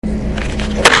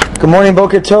Good morning,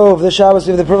 Boker Tov. This Shabbos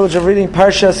we have the privilege of reading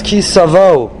Parshas Ki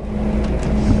Savo.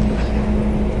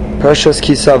 Parshas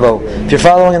Ki Savo. If you're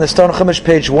following in the Stone Chumash,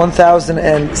 page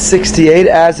 1068,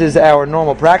 as is our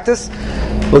normal practice,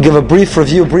 we'll give a brief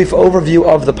overview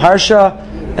of the Parsha,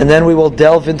 and then we will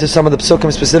delve into some of the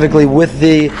Psukim specifically with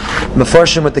the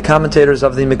Mefarshim, with the commentators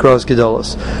of the Mikros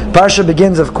Gedolos. Parsha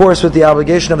begins, of course, with the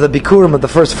obligation of the Bikurim, of the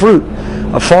first fruit.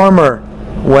 A farmer,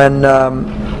 when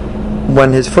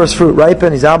his first fruit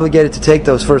ripen, he's obligated to take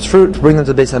those first fruit, to bring them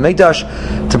to the Beis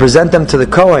HaMikdash, to present them to the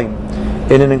Kohen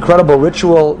in an incredible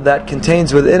ritual that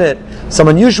contains within it some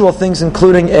unusual things,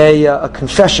 including a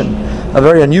confession, a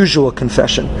very unusual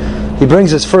confession. He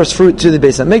brings his first fruit to the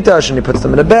Beis HaMikdash and he puts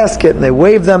them in a basket and they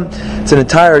wave them. It's an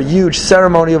entire huge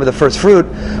ceremony over the first fruit.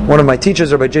 One of my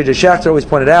teachers, Rabbi J.J. Schachter, always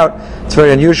pointed out, it's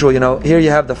very unusual. Here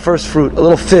you have the first fruit, a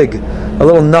little fig, a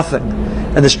little nothing.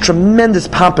 And this tremendous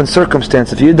pomp and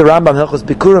circumstance. If you read the Rambam Hilchos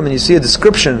Bikurim and you see a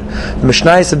description, the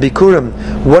Mishnayos of Bikurim,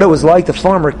 what it was like, the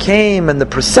farmer came and the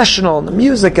processional and the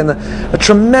music and a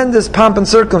tremendous pomp and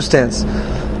circumstance.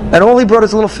 And all he brought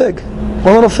is a little fig,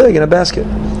 one little fig in a basket.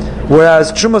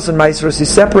 Whereas Trumos and Maasros, you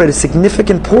separate a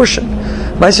significant portion.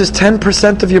 Maasros is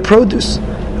 10% of your produce,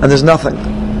 and there's nothing.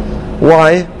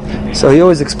 Why? So he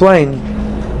always explained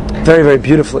very, very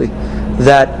beautifully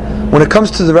that when it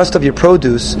comes to the rest of your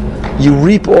produce, you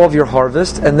reap all of your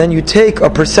harvest, and then you take a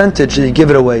percentage and you give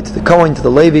it away to the Kohen, to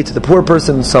the Levi, to the poor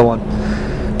person, and so on.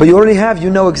 But you already you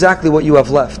know exactly what you have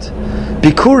left.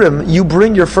 Bikurim, you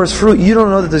bring your first fruit, you don't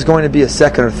know that there's going to be a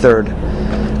second or third,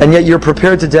 and yet you're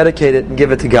prepared to dedicate it and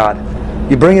give it to God.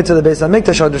 You bring it to the Beis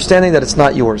HaMikdash, understanding that it's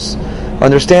not yours,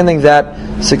 understanding that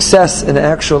success in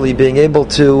actually being able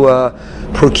to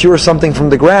procure something from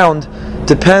the ground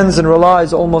depends and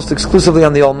relies almost exclusively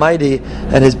on the Almighty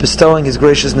and His bestowing His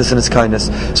graciousness and His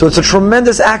kindness. So it's a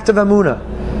tremendous act of emunah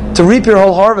to reap your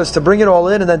whole harvest, to bring it all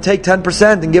in and then take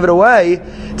 10% and give it away.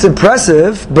 It's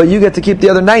impressive, but you get to keep the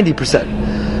other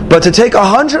 90%. But to take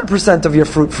 100% of your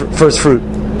first fruit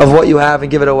of what you have and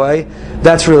give it away,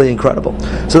 that's really incredible.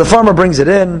 So the farmer brings it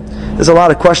in. There's a lot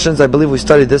of questions. I believe we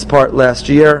studied this part last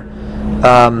year.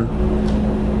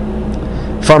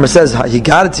 Farmer says, I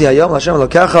said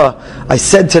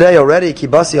today already,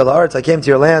 Kibasi al Arts, I came to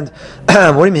your land.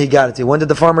 What do you mean Higadati? When did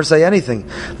the farmer say anything?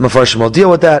 Mefarshim will deal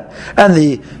with that. And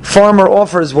the farmer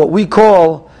offers what we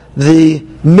call the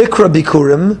Mikra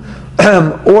Bikurim,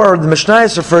 or the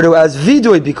Mishnayos refer to as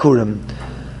Vidui Bikurim.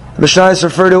 The Mishnayos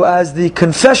refer to as the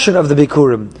confession of the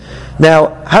Bikurim.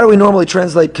 Now, how do we normally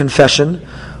translate confession?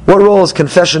 What role does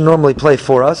confession normally play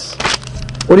for us?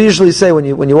 What do you usually say when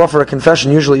you offer a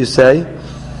confession? Usually you say,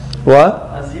 what?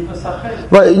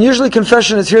 Right. Usually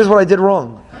confession is, here's what I did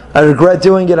wrong. I regret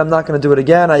doing it. I'm not going to do it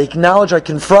again. I acknowledge, I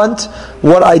confront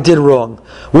what I did wrong.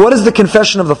 What is the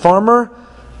confession of the farmer?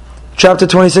 Chapter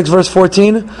 26, verse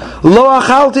 14. Lo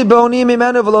achalti boni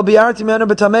mimenu v'lo bi'arti mimenu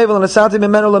b'tamei v'lo nasati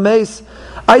mimenu l'meis.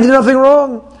 I did nothing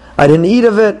wrong. I didn't eat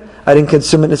of it. I didn't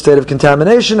consume it in a state of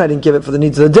contamination. I didn't give it for the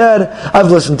needs of the dead.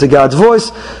 I've listened to God's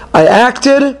voice. I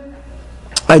acted.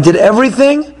 I did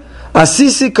everything.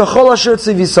 Asisi kachol asher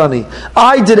tzivisani.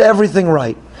 I did everything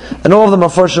right. And all of the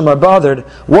Mefarshim are bothered.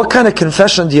 What kind of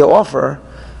confession do you offer?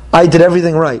 I did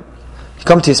everything right. You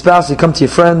come to your spouse, you come to your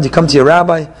friend, you come to your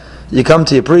rabbi, you come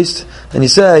to your priest, and you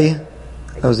say,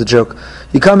 that was a joke.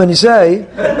 You come and you say,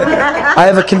 I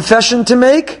have a confession to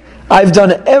make. I've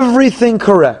done everything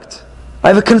correct. I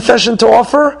have a confession to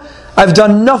offer. I've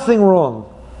done nothing wrong.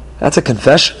 That's a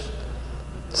confession.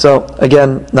 So,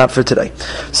 again, not for today.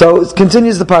 So, it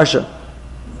continues the Parsha.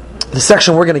 The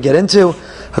section we're going to get into,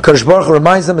 HaKadosh Baruch Hu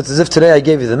reminds them, it's as if today I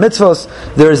gave you the mitzvos.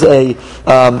 There's a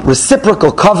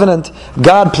reciprocal covenant.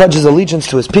 God pledges allegiance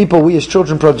to His people. We as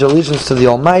children pledge allegiance to the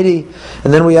Almighty.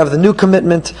 And then we have the new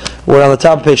commitment. We're on the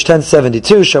top of page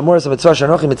 1072. Shamor mitzvah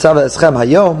shanochi mitzvah eschem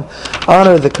hayom.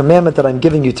 Honor the commandment that I'm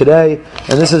giving you today.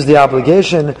 And this is the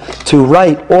obligation to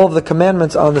write all of the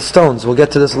commandments on the stones. We'll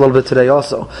get to this a little bit today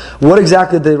also. What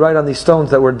exactly did they write on these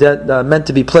stones that were meant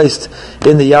to be placed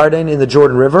in the Yarden, in the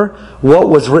Jordan River? What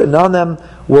was written on them?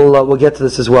 We'll get to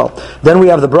this as well. Then we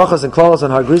have the brachas and klalos on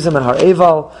Har Grizim and Har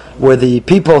Eval, where the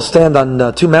people stand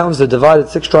on two mountains. They're divided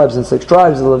 6 tribes and 6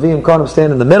 tribes. The Leviim Kohanim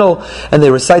stand in the middle, and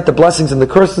they recite the blessings and the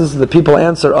curses. The people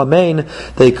answer Amen.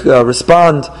 They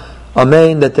respond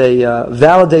Amen. That they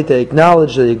validate, they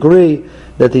acknowledge, they agree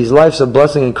that these lives are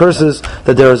blessing and curses.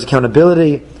 That there is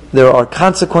accountability. There are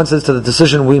consequences to the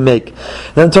decision we make.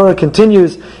 Then the Torah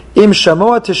continues, Im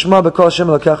shamoa tishma b'kol Hashem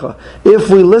Elokecha. If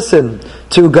we listen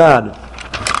to God,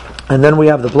 and then we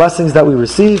have the blessings that we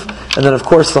receive, and then of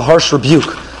course the harsh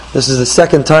rebuke. This is the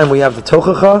second time we have the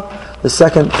Tochacha, the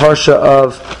second parsha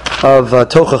of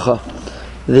Tochacha.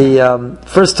 The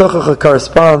first Tochacha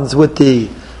corresponds with the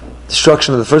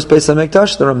destruction of the first Beis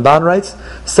HaMikdash, the Ramban writes.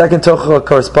 Second Tochacha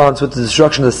corresponds with the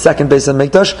destruction of the second Beis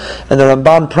HaMikdash, and the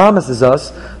Ramban promises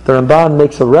us, the Ramban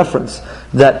makes a reference,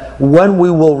 that when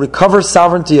we will recover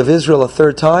sovereignty of Israel a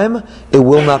third time, it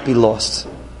will not be lost.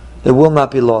 It will not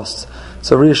be lost.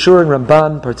 So reassuring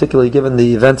Ramban, particularly given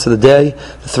the events of the day,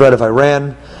 the threat of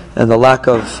Iran, and the lack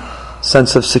of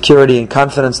sense of security and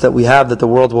confidence that we have that the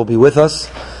world will be with us.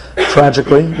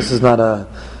 Tragically, this is not a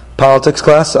politics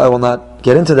class, I will not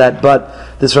get into that,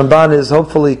 but this Ramban is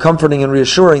hopefully comforting and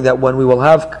reassuring that when we will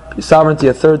have sovereignty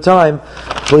a third time,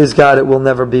 please God, it will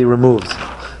never be removed.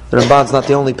 The Ramban's not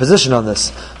the only position on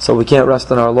this, so we can't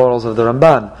rest on our laurels of the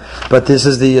Ramban. But this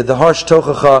is the harsh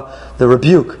Tochacha, the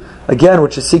rebuke, again,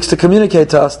 which seeks to communicate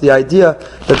to us the idea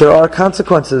that there are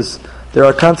consequences. There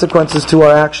are consequences to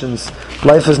our actions.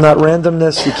 Life is not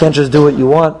randomness, you can't just do what you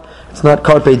want. It's not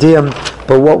carpe diem,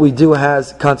 but what we do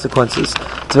has consequences.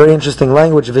 It's very interesting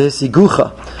language,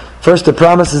 v'hisigucha. First, it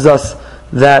promises us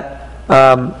that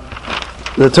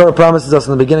the Torah promises us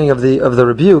in the beginning of the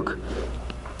rebuke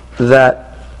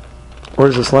that, where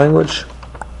is this language?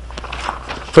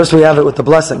 First, we have it with the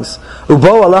blessings.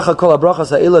 Ubo alacha kol habrachas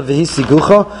ha'ila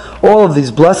v'hisigucha. All of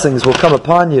these blessings will come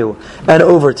upon you and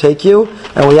overtake you.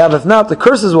 And we have, if not, the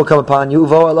curses will come upon you.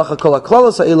 Ubo alacha kol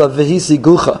haklalos ha'ila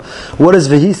v'hisigucha. What does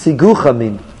v'hisigucha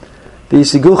mean?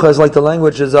 V'hisigucha is like the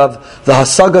languages of the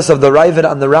hasagas of the Ravid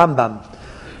and the Rambam.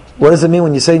 What does it mean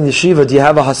when you say in yeshiva, do you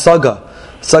have a hasaga?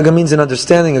 Hasaga means an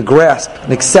understanding, a grasp,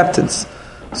 an acceptance.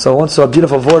 So I once saw a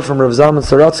beautiful word from Rav Zalman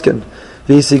Sorotzkin.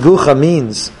 V'hisigucha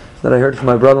means, that I heard from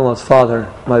my brother-in-law's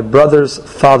father, my brother's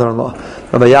father-in-law,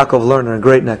 Rabbi Yaakov Lerner in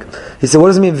Great Neck. He said, what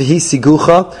does it mean,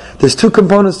 v'hisigucha? There's two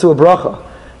components to a bracha.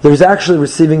 There's actually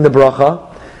receiving the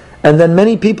bracha, and then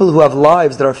many people who have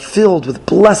lives that are filled with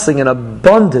blessing and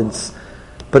abundance,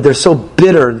 but they're so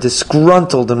bitter and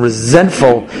disgruntled and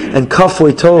resentful and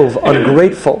kafui tov,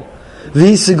 ungrateful.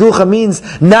 V'hisigucha means,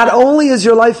 not only is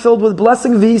your life filled with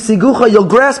blessing, v'hisigucha, you'll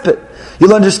grasp it.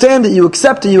 You'll understand it, you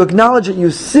accept it, you acknowledge it, you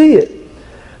see it.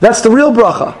 That's the real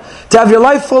bracha. To have your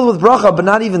life full with bracha but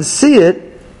not even see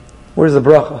it, where's the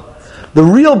bracha? The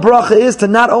real bracha is to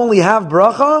not only have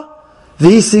bracha,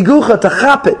 v'hisigucha, to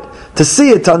chap it, to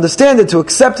see it, to understand it, to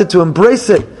accept it, to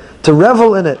embrace it, to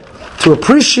revel in it, to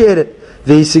appreciate it.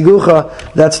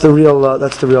 V'hisigucha, that's the real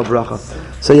bracha.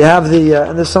 So you have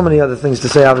and there's so many other things to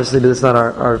say, obviously, but it's not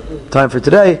our time for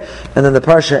today. And then the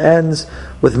parsha ends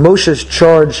with Moshe's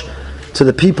charge to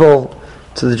the people,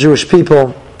 to the Jewish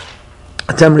people.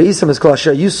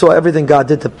 You saw everything God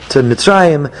did to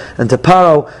Mitzrayim and to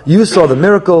Paro. You saw the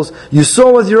miracles. You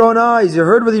saw with your own eyes. You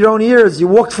heard with your own ears. You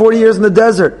walked 40 years in the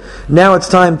desert. Now it's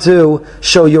time to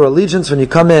show your allegiance when you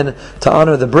come in to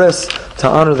honor the bris, to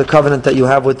honor the covenant that you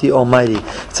have with the Almighty.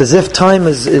 It's as if time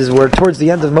is we're towards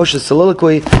the end of Moshe's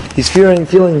soliloquy. He's feeling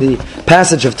the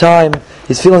passage of time.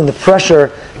 He's feeling the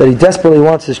pressure that he desperately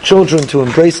wants his children to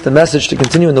embrace the message, to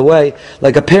continue in the way.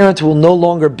 Like a parent who will no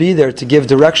longer be there to give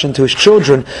direction to his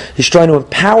children, he's trying to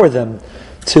empower them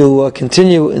to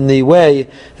continue in the way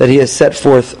that he has set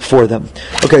forth for them.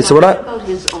 Okay, so what about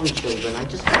his own children? I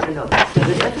just want to know, did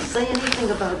it ever say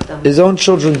anything about them? His own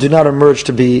children do not emerge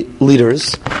to be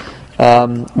leaders.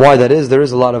 Why that is, there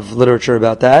is a lot of literature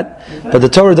about that. But the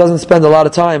Torah doesn't spend a lot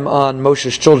of time on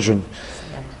Moshe's children.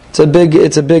 It's a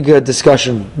big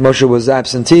discussion. Moshe was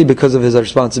absentee because of his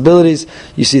responsibilities.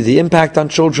 You see the impact on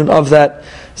children of that.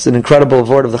 It's an incredible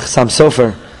word of the Chassam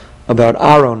Sofer about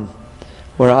Aaron,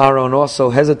 where Aaron also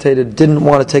hesitated, didn't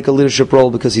want to take a leadership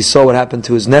role because he saw what happened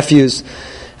to his nephews.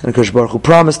 And HaKadosh Baruch Hu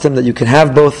promised him that you can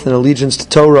have both an allegiance to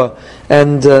Torah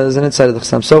and as an insight of the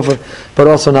Chassam Sofer, but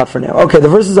also not for now. Okay, the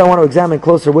verses I want to examine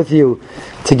closer with you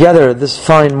together this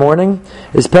fine morning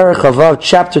is Perek Chavav,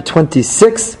 chapter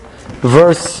 26,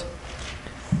 verse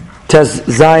Tez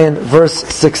Zayin, verse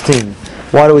 16.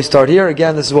 Why do we start here?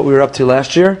 Again, this is what we were up to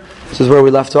last year. This is where we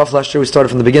left off. Last year we started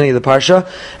from the beginning of the Parsha.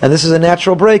 And this is a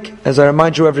natural break. As I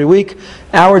remind you every week,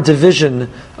 our division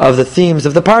of the themes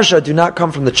of the Parsha do not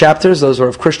come from the chapters. Those are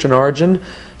of Christian origin,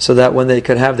 so that when they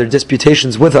could have their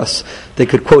disputations with us, they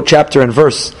could quote chapter and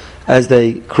verse as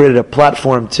they created a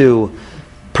platform to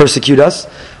persecute us.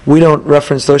 We don't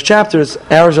reference those chapters.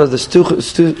 Ours are the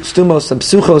stumos and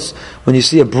psuchos. When you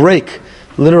see a break,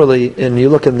 literally, and you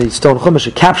look in the stone chumash,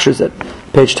 it captures it.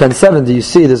 Page 1070, you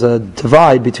see there's a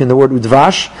divide between the word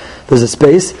udvash, there's a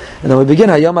space, and then we begin,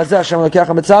 Hayom hazeh Hashem Elokecha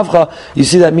mitzavcha, you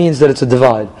see that means that it's a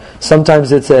divide.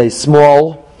 Sometimes it's a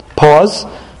small pause,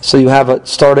 So you have it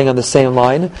starting on the same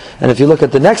line, and if you look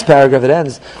at the next paragraph, it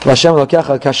ends L'Hashem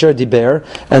Elokecha kasher diber,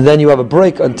 and then you have a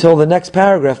break until the next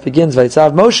paragraph begins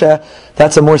Vayitzav Moshe.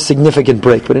 That's a more significant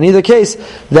break. But in either case,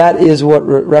 that is what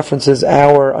references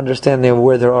our understanding of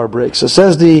where there are breaks. So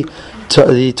says the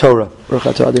Torah.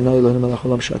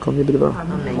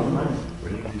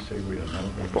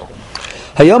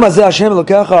 Hayom hazeh Hashem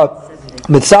Elokecha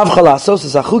mitzavcha la'asos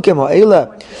es hachukim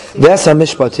ha'ela v'es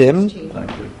hamishpatim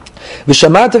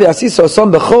v'shamarta v'yasisa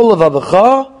osom b'chol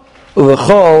levavecha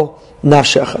u'v'chol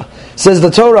nafshecha. Says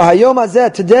the Torah, Hayom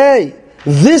hazeh, today,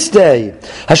 this day,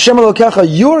 Hashem Elokecha,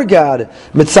 your God,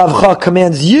 mitzavcha,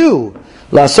 commands you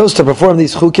la'asos, to perform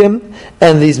these chukim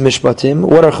and these mishpatim.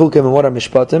 What are chukim and what are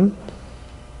mishpatim?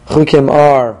 Chukim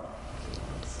are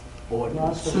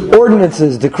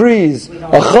ordinances, decrees,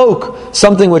 a chok,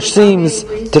 something which seems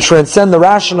to transcend the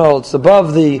rational, it's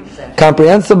above the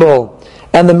comprehensible,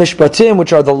 and the mishpatim,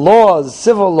 which are the laws,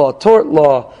 civil law, tort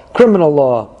law, criminal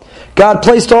law. God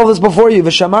placed all this before you,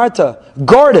 v'shamarta,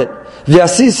 guard it,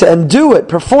 v'yasisa, and do it,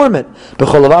 perform it,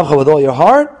 b'chol levavcha, with all your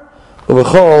heart,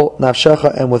 v'chol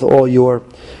nafshecha, and with all your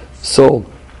soul.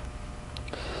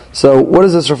 So, what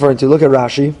is this referring to? Look at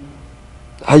Rashi.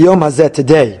 Hayom hazeh,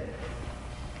 today.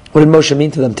 What did Moshe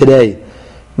mean to them today?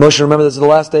 Moshe, remember, this is the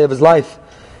last day of his life.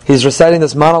 He's reciting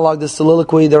this monologue, this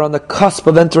soliloquy. They're on the cusp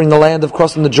of entering the land, of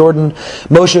crossing the Jordan.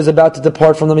 Moshe is about to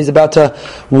depart from them. He's about to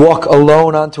walk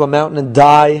alone onto a mountain and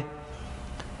die.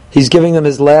 He's giving them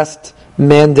his last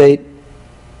mandate.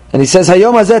 And he says,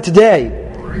 Hayom hazeh, today.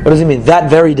 What does he mean? That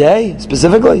very day,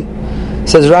 specifically?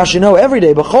 Says Rashi, no, every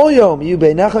day. B'chol yom yu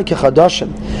beinecha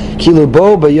kechadashim, kilu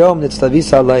bo b'yom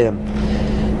nitztavis aleim.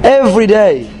 Every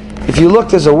day. If you look,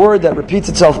 there's a word that repeats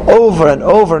itself over and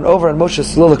over and over in Moshe's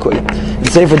soliloquy. In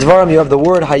Sefer Dvarim, you have the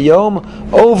word Hayom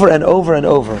over and over and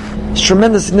over. There's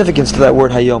tremendous significance to that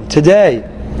word Hayom. Today.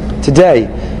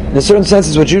 In a certain sense,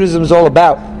 is what Judaism is all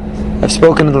about. I've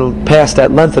spoken in the past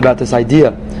at length about this idea.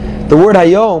 The word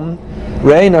Hayom,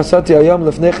 Rei nasati Hayom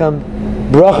lefnechem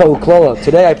bracha uklala.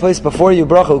 Today I place before you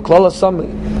bracha uklala. Some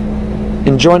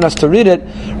enjoin us to read it.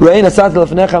 Rei nasati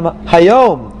lefnechem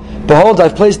Hayom. Behold,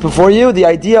 I've placed before you the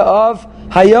idea of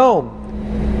Hayom.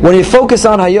 When you focus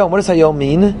on Hayom, what does Hayom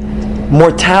mean?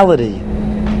 Mortality.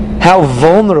 How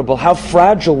vulnerable, how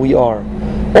fragile we are.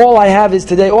 All I have is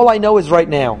today. All I know is right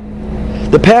now.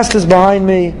 The past is behind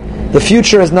me. The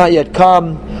future has not yet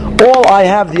come. All I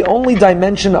have, the only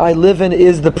dimension I live in,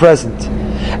 is the present.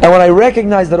 And when I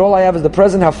recognize that all I have is the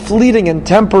present, how fleeting and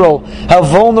temporal, how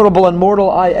vulnerable and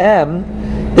mortal I am,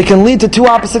 it can lead to two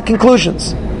opposite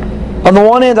conclusions. On the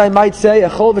one hand, I might say,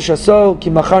 Echol v'shaso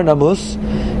ki machar namus,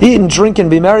 eat and drink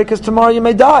and be merry, because tomorrow you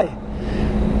may die.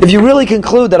 If you really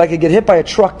conclude that I could get hit by a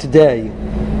truck today,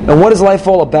 and what is life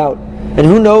all about, and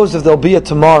who knows if there'll be a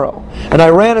tomorrow, and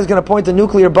Iran is going to point a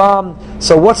nuclear bomb,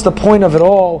 so what's the point of it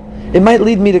all? It might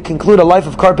lead me to conclude a life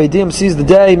of carpe diem, seize the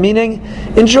day, meaning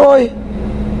enjoy.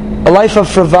 A life of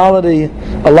frivolity,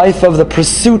 a life of the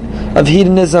pursuit of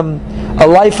hedonism, a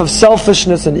life of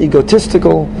selfishness and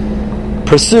egotistical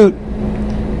pursuit.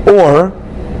 Or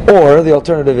the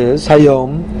alternative is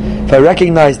Hayom. If I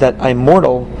recognize that I'm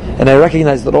mortal and I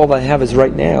recognize that all I have is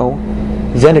right now,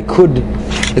 then it could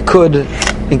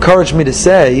encourage me to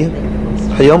say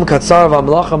Hayom katzar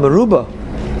v'amlacha meruba.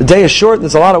 The day is short and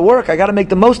there's a lot of work. I got to make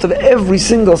the most of every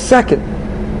single second.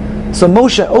 So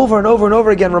Moshe over and over and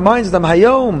over again reminds them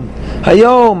Hayom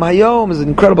is an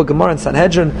incredible Gemara in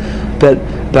Sanhedrin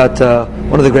about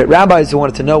one of the great rabbis who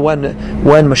wanted to know when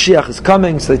Mashiach is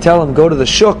coming. So they tell him, go to the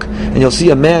shuk and you'll see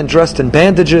a man dressed in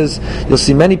bandages. You'll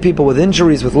see many people with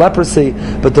injuries, with leprosy,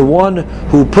 but the one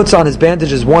who puts on his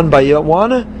bandages one by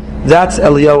one, that's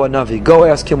Eliyahu Hanavi. Go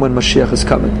ask him when Mashiach is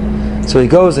coming. So he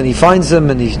goes and he finds them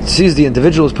and he sees the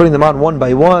individuals putting them on one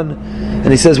by one, and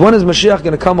he says, when is Mashiach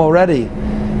going to come already?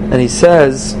 And he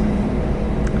says,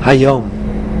 Hayom.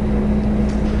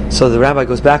 So the rabbi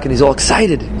goes back and he's all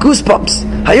excited,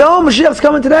 goosebumps. Hayom, Mashiach's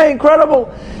coming today, incredible.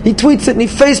 He tweets it and he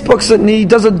Facebooks it and he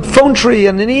does a phone tree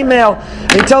and an email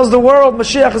and he tells the world,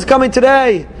 Mashiach is coming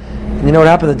today. And you know what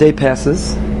happened? The day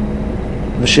passes,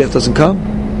 Mashiach doesn't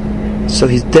come. So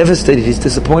he's devastated, he's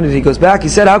disappointed. He goes back, he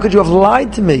said, how could you have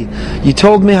lied to me? You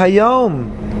told me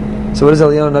Hayom. So what does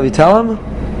Eliyahu Hanavi tell him?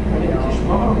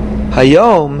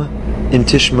 Hayom in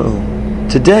Tishma'u.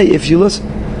 Today, if you listen.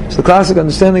 So the classic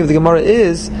understanding of the Gemara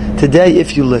is, today,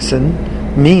 if you listen,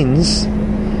 means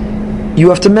you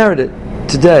have to merit it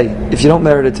today. If you don't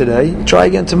merit it today, try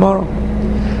again tomorrow.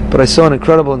 But I saw an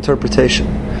incredible interpretation.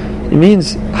 It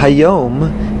means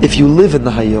Hayom, if you live in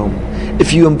the Hayom,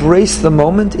 if you embrace the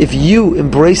moment, if you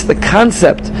embrace the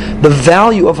concept, the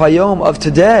value of Hayom, of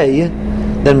today,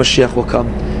 then Mashiach will come.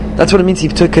 That's what it means he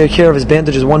took care of his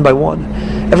bandages one by one.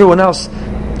 Everyone else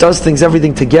does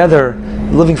everything together,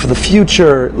 living for the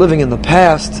future, living in the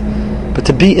past. But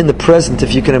to be in the present,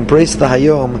 if you can embrace the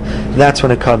Hayom, that's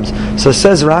when it comes. So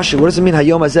says Rashi, what does it mean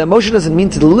Hayom Hazeh? Moshe doesn't mean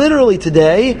literally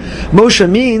today. Moshe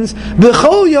means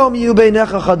B'chol Yom Yu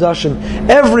Beinecha Chadashim.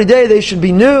 Every day they should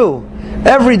be new.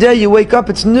 Every day you wake up,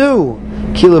 it's new.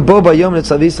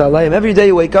 Every day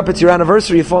you wake up, it's your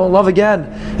anniversary, you fall in love again.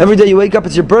 Every day you wake up,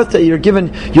 it's your birthday, you're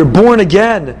born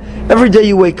again. Every day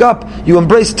you wake up, you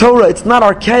embrace Torah. It's not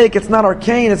archaic, it's not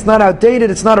arcane, it's not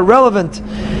outdated, it's not irrelevant.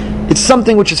 It's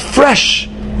something which is fresh.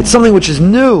 It's something which is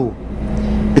new.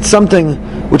 It's something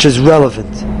which is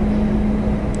relevant.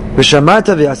 Basko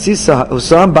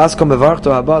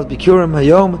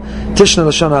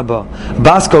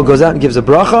goes out and gives a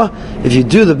bracha. If you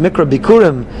do the mikra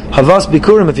bikurim, havas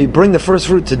bikurim, if you bring the first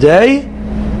fruit today,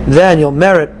 then you'll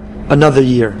merit another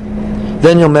year.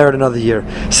 Says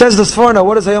the Sforno,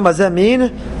 what does Hayom Hazeh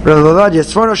mean?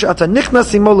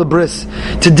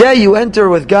 Today you enter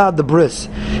with God the bris.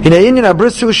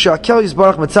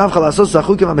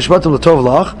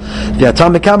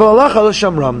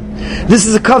 This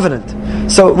is a covenant.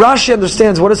 So Rashi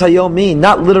understands what does Hayom mean,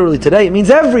 not literally today, it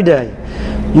means every day.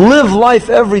 Live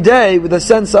life every day with a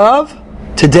sense of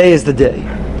today is the day.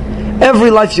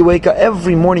 Every life you wake up,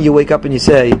 every morning you wake up and you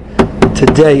say,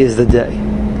 today is the day.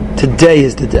 Today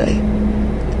is the day.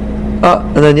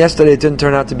 And then yesterday it didn't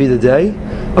turn out to be the day.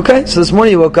 Okay, so this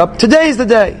morning you woke up, today is the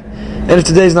day. And if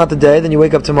today is not the day, then you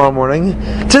wake up tomorrow morning,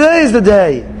 today is the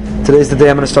day. Today's the day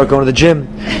I'm going to start going to the gym.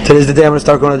 Today's the day I'm going to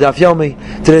start going to Daf Yomi.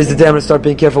 Today's the day I'm going to start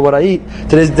being careful what I eat.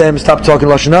 Today's the day I'm going to stop talking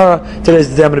Lashon Hara. Today's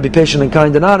the day I'm going to be patient and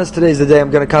kind and honest. Today's the day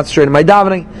I'm going to concentrate on my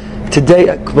davening. Today,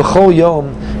 B'chol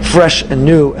Yom, fresh and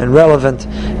new and relevant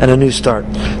and a new start.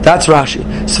 That's Rashi.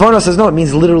 Sforno says no, it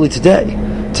means literally today.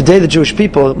 Today the Jewish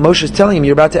people, Moshe is telling him,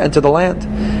 you're about to enter the land.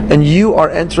 And you are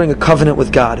entering a covenant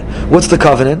with God. What's the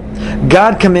covenant?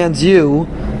 God commands you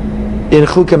in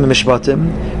Chukim and Mishpatim,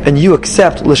 and you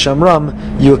accept L'Shamram,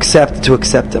 you accept to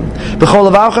accept Him. B'chol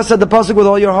Avavcha said the pasuk with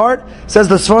all your heart, says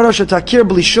the Sforno shetakir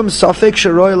b'lishum safek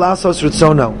sheroy lasos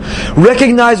ritzono.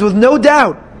 Recognize with no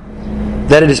doubt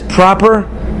that it is proper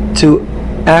to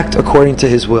act according to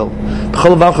His will.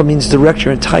 B'chol Avavcha means direct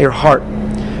your entire heart.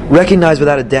 Recognize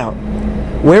without a doubt.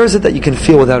 Where is it that you can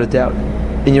feel without a doubt?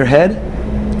 In your head?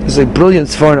 It's a brilliant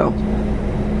Sforno.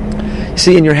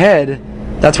 See, in your head,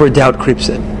 that's where doubt creeps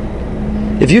in.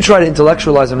 If you try to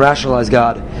intellectualize and rationalize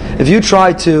God, if you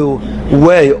try to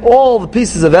weigh all the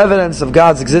pieces of evidence of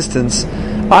God's existence,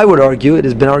 I would argue, it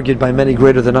has been argued by many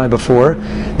greater than I before,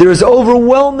 there is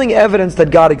overwhelming evidence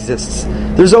that God exists.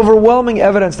 There's overwhelming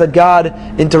evidence that God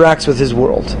interacts with His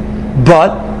world.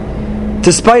 But,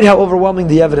 despite how overwhelming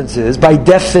the evidence is, by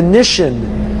definition,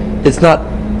 it's not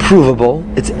provable,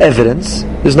 it's evidence.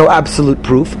 There's no absolute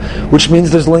proof, which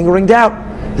means there's lingering doubt.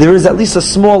 There is at least a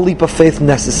small leap of faith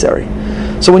necessary.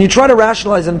 So when you try to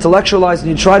rationalize and intellectualize and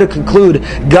you try to conclude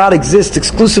God exists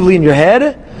exclusively in your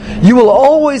head, you will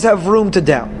always have room to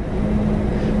doubt.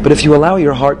 But if you allow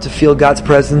your heart to feel God's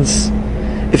presence,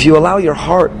 if you allow your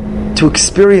heart to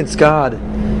experience God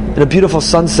in a beautiful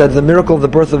sunset, the miracle of the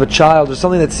birth of a child, or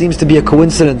something that seems to be a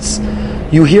coincidence,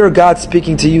 you hear God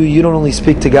speaking to you, you don't only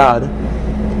speak to God,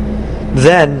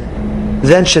 then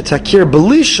shetakir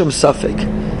b'lishum safek,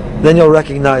 then you'll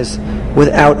recognize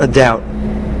without a doubt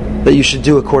that you should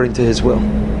do according to His will.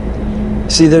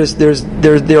 See, there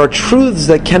are truths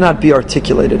that cannot be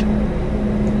articulated.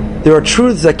 There are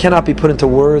truths that cannot be put into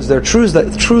words. There are truths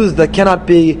that cannot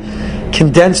be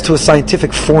condensed to a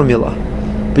scientific formula.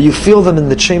 But you feel them in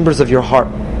the chambers of your heart,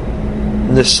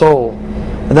 in the soul.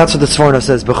 And that's what the Sforno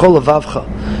says, B'chol Avavcha.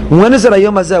 When is it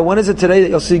Hayom Hazeh? When is it today that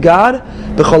you'll see God?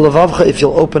 B'chol Avavcha, if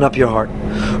you'll open up your heart.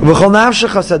 B'chol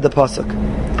Nafshecha, said the pasuk.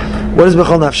 What is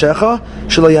B'chol Nafshecha?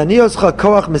 Shelo yanioscha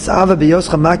koach mis'ava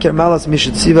b'yoscha makir malas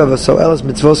mishetziva v'so'elas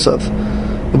mitzvosav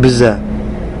u'b'zeh.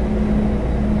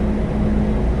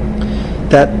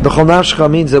 That B'chol Nafshecha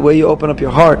means that where you open up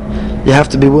your heart, you have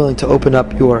to be willing to open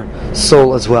up your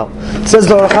soul as well. It says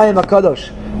the Or HaChaim HaKadosh.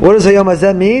 What does Hayom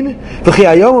Hazeh mean? V'chi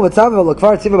hayom u'matzav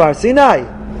v'lokvar tziva b'Har Sinai.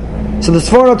 So the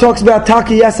Sforno talks about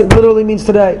Taki, yes, it literally means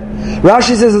today.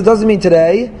 Rashi says it doesn't mean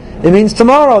today, it means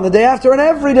tomorrow, and the day after, and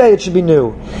every day it should be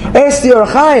new. Ask the Or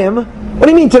HaChaim, what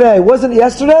do you mean today? Wasn't it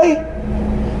yesterday?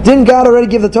 Didn't God already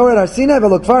give the Torah at Har Sinai?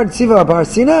 V'lokvar tziva b'Har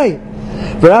Sinai?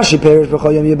 Rashi perish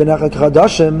b'chol yom yibenach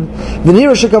chadashim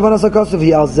v'nira shekavanas hakosov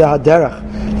hi al zeh haderech.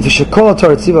 V'shekol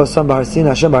HaTorah tziva osam b'Har Sinai,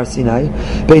 Hashem b'Har Sinai,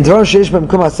 bein dvarim sheish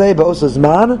b'mkum asei ba'oso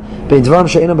zman, bein dvarim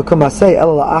she'enam b'kum asei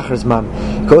ela la'achar zman.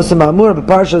 K'osam ma'amur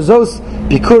b'parsha zos,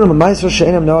 bikurim ha'maisro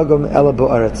she'enam noagom ela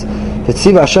bo'aretz.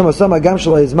 V'tziva Hashem osam ha'gam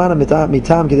shelo yizmanam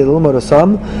mitam k'dei l'lumod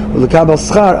osam, u'l'kabal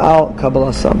schar al kabal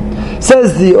osam.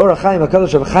 Says the Or HaChaim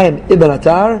HaKadosh Rav Chaim Ibn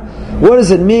Atar, what does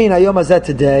it mean, Hayom Hazeh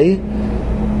today?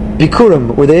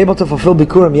 Bikurim, were they able to fulfill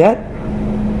Bikurim yet?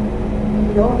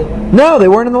 No, they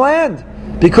weren't in the land.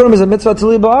 Bikurim is a mitzvah to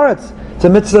leave ba'aretz. It's a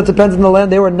mitzvah that depends on the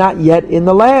land. They were not yet in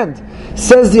the land.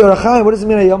 Says the Or HaChaim, what does it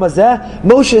mean, Hayom Hazeh?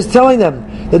 Moshe is telling them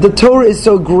that the Torah is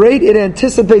so great, it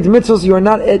anticipates mitzvahs you are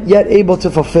not yet able to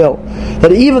fulfill.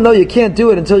 That even though you can't do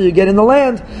it until you get in the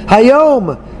land,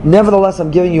 Hayom, nevertheless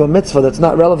I'm giving you a mitzvah that's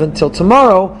not relevant till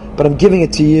tomorrow, but I'm giving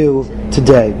it to you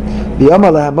today.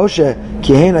 V'yamar leha Moshe,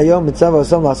 ki hein hayom mitzvah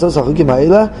osam la'asos ha'chukim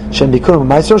ha'ila, shem bikurim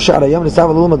ha'maisro, she'ad hayom nisav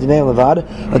alulum al-dinayim levad.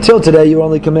 Until today you were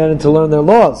only commanded to learn their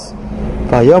laws.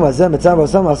 But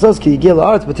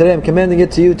today I'm commanding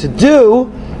it to you to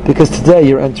do, because today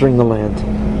you're entering the land.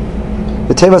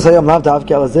 He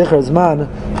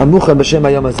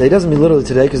doesn't mean literally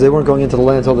today, because they weren't going into the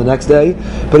land until the next day,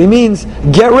 but he means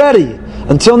get ready.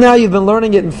 Until now you've been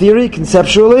learning it in theory,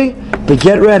 conceptually, but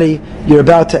get ready, you're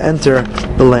about to enter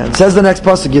the land. Says the next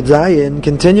pasuk, Yedzayin,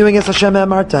 continuing as Hashem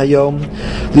Amarta Hayom,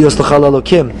 Lios L'chal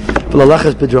Elokim,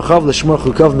 V'lalachas B'drachav, L'shmor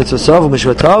Chukav Mitzvosav,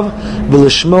 V'mishvatav,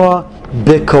 V'lishmoa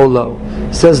Bikolo.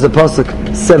 Says the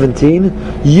pasuk 17,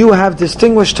 you have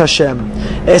distinguished Hashem.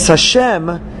 Es Hashem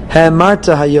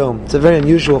Ha'amarta Hayom. It's a very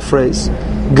unusual phrase.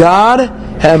 God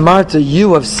Ha'amarta,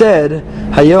 you have said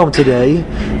Hayom today.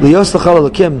 Lios L'chal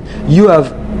Elokim,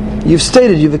 you've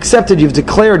stated, you've accepted, you've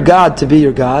declared God to be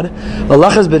your God.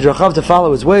 L'lachas b'drachav, to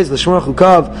follow His ways. L'shmor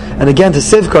chukav, and again to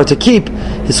safeguard, to keep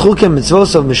His chukim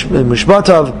mitzvosav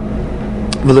mishbatav.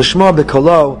 V'lishmoa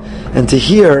b'kolo, and to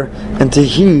hear and to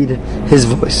heed His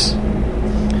voice.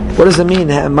 What does it mean,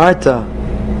 Ha'amarta?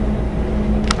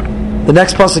 The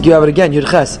next pasuk you have it again,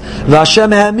 Yudches.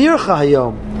 V'Hashem ha'amircha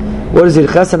hayom. What is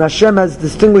Yudches? And Hashem has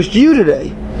distinguished you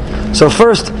today. So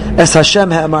first, Es Hashem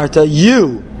ha'amarta,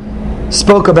 you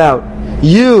spoke about,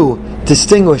 you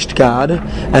distinguished God,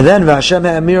 and then V'Hashem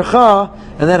ha'amircha,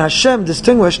 and then Hashem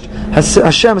distinguished,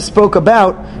 Hashem spoke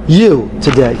about you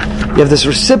today. You have this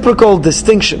reciprocal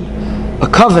distinction, a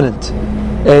covenant,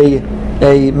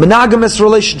 a monogamous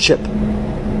relationship.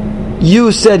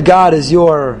 You said God is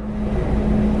your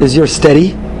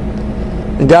steady,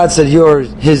 and God said you're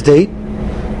His date,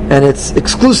 and it's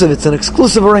exclusive. It's an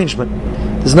exclusive arrangement.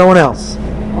 There's no one else.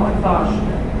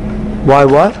 Why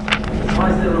what?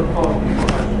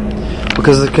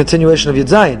 Because of the continuation of Yud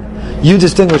Zayin. You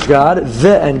distinguished God,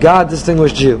 and God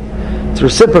distinguished you. It's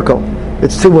reciprocal.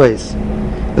 It's two ways.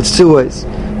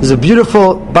 There's a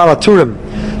beautiful Baal HaTurim.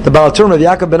 The Baal HaTurim of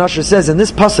Yaakov ben Asher says, in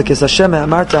this pasuk is Hashem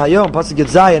Ha'amarta Hayom, pasuk Yud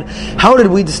Zayin, how did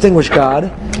we distinguish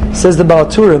God? Says the Baal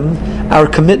HaTurim, our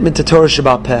commitment to Torah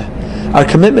Sheba'al Peh. Our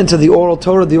commitment to the oral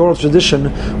Torah, the oral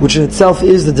tradition, which in itself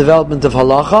is the development of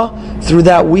halacha. Through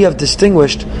that we have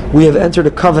distinguished, we have entered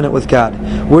a covenant with God.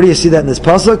 Where do you see that in this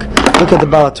pasuk? Look at the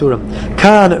Baal HaTurim.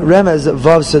 Kan remez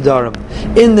vav sedarim.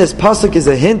 In this pasuk is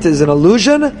a hint, is an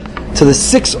allusion to the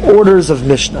 6 orders of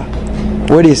Mishnah.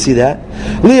 Where do you see that?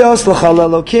 Lios l'chal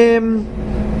elokim.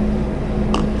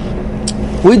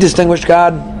 We distinguish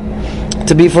God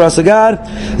to be for us a God.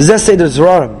 Zeh seder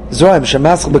zrarim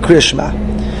shemaschal b'kriyas shema.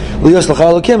 Lios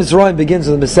l'chal elokim. Zrarim begins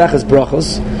with the Maseches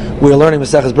Brachos. We are learning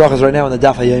Maseches Brachos right now in the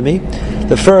Daf Hayomi.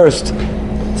 The first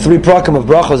 3 prakim of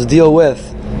Brachos deal with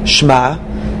Shema.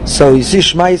 So you see,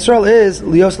 Shema Yisrael is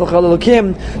Lios L'chal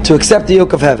Elokim, to accept the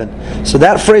yoke of heaven. So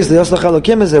that phrase Lios L'chal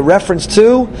Elokim is a reference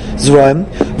to Zraim.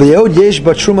 V'yod yesh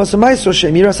b'trumos ha'maisro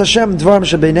she'miras Hashem dvarim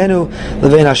she'beinenu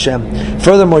levein Hashem.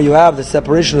 Furthermore, you have the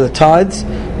separation of the tithes,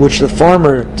 which the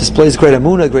farmer displays great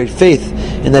emunah, great faith,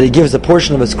 in that he gives a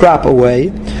portion of his crop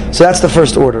away. So that's the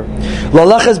first order.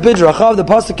 L'alachas b'drachav, the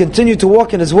pasuk continued to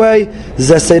walk in his way.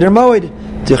 Zeh seder moed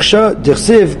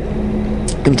dichsiv.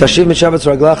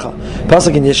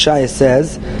 Pasuk in Yeshaya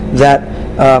says that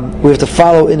we have to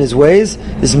follow in His ways.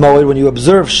 Is Moed, when you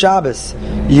observe Shabbos,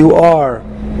 you are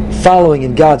following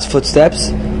in God's footsteps.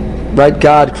 Right?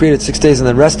 God created 6 days and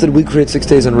then rested. We create 6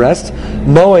 days and rest.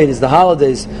 Moed is the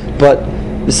holidays, but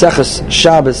Meseches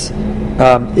Shabbos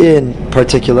in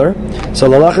particular. So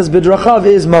Lalachas Bidrachav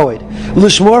is Moed.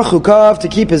 Lishmor Chukav, to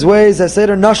keep His ways, as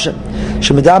Seder Nashim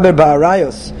Shemidaber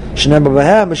Ba'arayos. What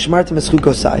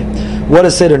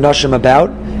is Seder Nashim about?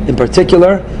 In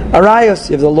particular, Arayos.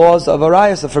 You have the laws of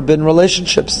Arayos, of forbidden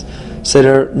relationships.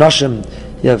 Seder Nashim,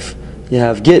 you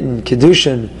have Gittin,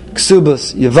 Kedushin,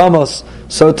 Ksubas, Yevamos,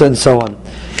 Sota, and so on.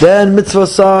 Then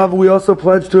mitzvosav, we also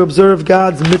pledge to observe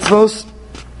God's mitzvos.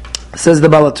 Says the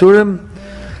Balaturim,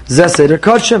 Zeh Seder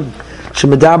Kodshim,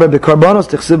 Shemedaber bekarbonos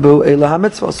tichsibu eila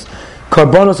ha-mitzvos.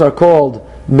 Karbonos are called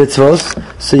mitzvos,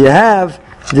 so you have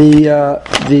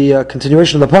the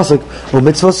continuation of the pasuk. Well,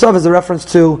 mitzvosav is a reference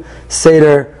to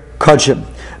Seder Kodshim.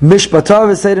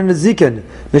 Mishpatav is Seder Nezikin.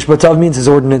 Mishpatav means his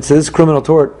ordinances, criminal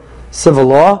tort, civil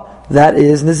law. That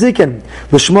is Nezikin.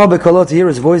 L'shma bekolot, to hear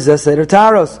his voice, Zeh Seder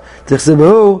Taros.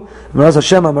 Tichsibu Amaros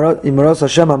Hashem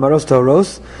Amaros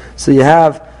Toros. So you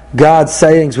have God's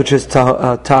sayings, which is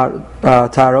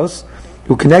Taros.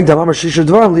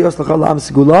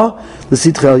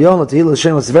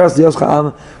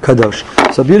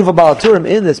 So beautiful Balaturim.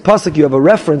 In this pasuk you have a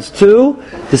reference to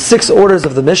the 6 orders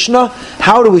of the Mishnah.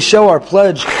 How do we show our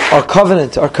pledge, our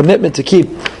covenant, our commitment to keep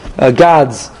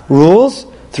God's rules?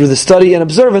 Through the study and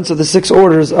observance of the 6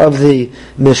 orders of the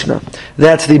Mishnah.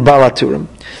 That's the Balaturim.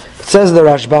 It says the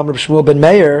Rashbam, Reb Shmuel ben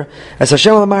Meir, as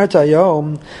Hashem amarta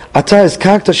hayom, ata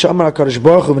ezkakta she'amar HaKadosh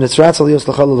Baruch Hu v'nitzratz aliyos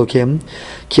l'chol elokim,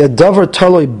 ki adavar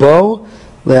taloi bo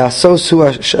le'asosu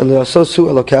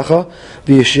elokecha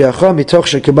v'yishiacha mitoch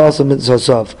shekibalsa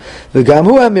mitzosav v'gam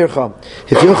hu amircha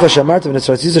hifyucha she'amarta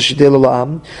v'nitzratziza shidei lo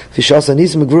la'am v'shasa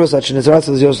nis megvuros at shenitzratz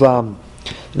aliyos la'am.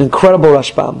 An incredible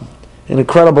Rashbam.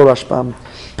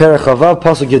 Perech Havav,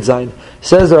 Pasuk Yud Zayin.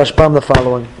 Says the Rashbam the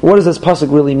following. What does this Pasuk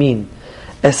really mean?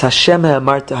 Es Hashem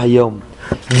ha'amarta hayom.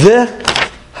 The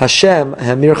Hashem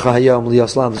ha'amircha hayom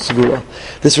liyoslam v'segula.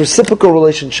 This reciprocal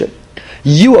relationship.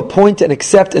 You appoint and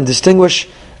accept and distinguish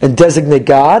and designate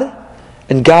God,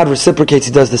 and God reciprocates,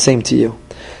 He does the same to you.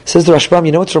 Says the Rashbam,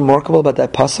 you know what's remarkable about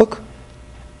that Pasuk?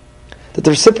 That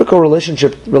the reciprocal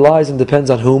relationship relies and depends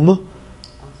on whom?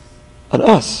 On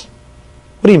us.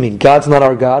 What do you mean? God's not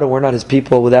our God, and we're not His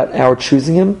people without our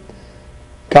choosing Him?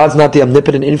 God's not the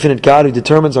omnipotent, infinite God who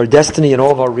determines our destiny and all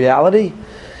of our reality?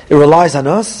 It relies on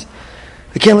us?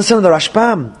 We can't listen to the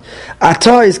Rashbam.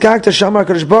 Ata izkakta shamar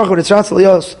HaKadosh Baruch Hu v'nitzratz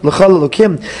aliyos l'chol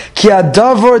elokim ki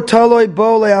adavor taloi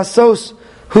bo le'asos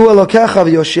hu elokecha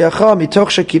v'yoshiacha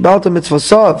mitoch shekibalta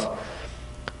mitzvosav.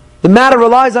 The matter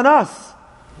relies on us.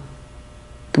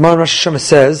 Gemara in Rosh Hashanah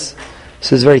says,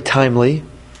 this is very timely,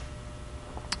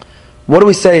 what do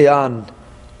we say on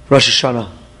Rosh Hashanah?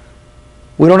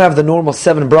 We don't have the normal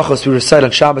 7 brachos we recite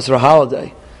on Shabbos or a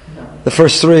holiday. The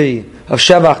first 3 of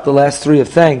Shevach, the last 3 of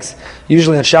thanks.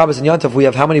 Usually on Shabbos and Yom Tov we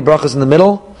have how many brachos in the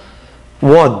middle?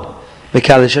 1.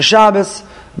 Mekadesh HaShabbos,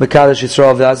 Mekadesh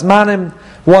Yisrael V'Azmanim,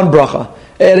 1 bracha.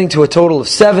 Adding to a total of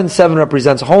 7. 7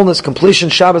 represents wholeness, completion.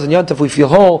 Shabbos and Yom Tov we feel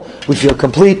whole, we feel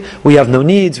complete. We have no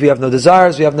needs, we have no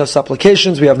desires, we have no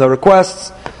supplications, we have no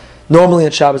requests. Normally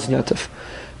on Shabbos and Yom Tov.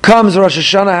 Comes Rosh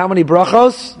Hashanah, how many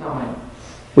brachos? 9.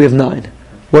 We have 9.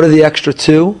 What are the extra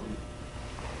 2?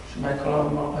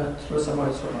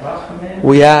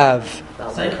 We have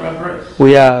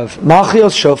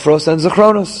Malchios, Shofros, and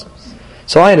Zechronos.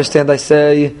 So I understand I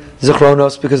say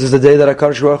Zechronos because it's the day that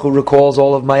HaKadosh Baruch Hu recalls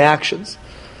all of my actions.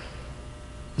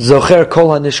 Zocher kol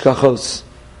hanishkachos.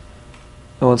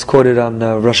 I once quoted on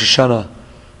Rosh Hashanah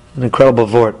an incredible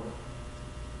vort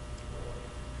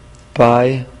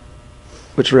by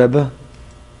which Rebbe?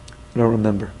 I don't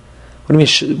remember. What do you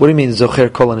mean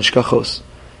Zocher kol hanishkachos?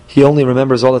 He only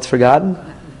remembers all that's forgotten?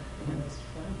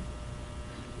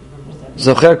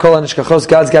 Zocher kol hanishkachos,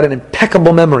 God's got an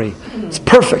impeccable memory. It's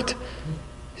perfect.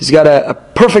 He's got a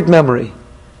perfect memory.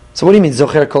 So what do you mean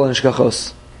Zocher kol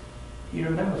hanishkachos?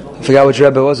 I forgot which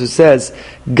Rebbe was who says,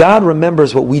 God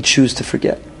remembers what we choose to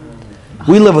forget.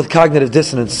 We live with cognitive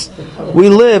dissonance. We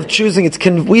live choosing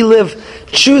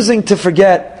to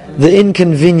forget the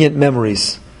inconvenient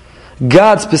memories.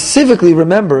 God specifically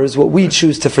remembers what we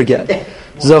choose to forget.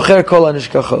 Zocher kol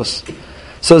hanishkachos.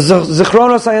 So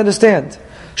Zichronos I understand.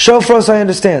 Shofros I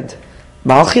understand.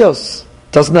 Malchios,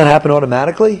 doesn't that happen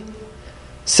automatically?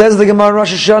 Says the Gemara in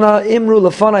Rosh Hashanah, Imru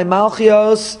lefanai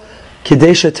Malchios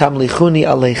Kedesha tamlichuni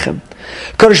aleichem.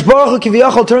 Kadosh Baruch Hu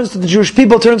Kiviyachol turns to the Jewish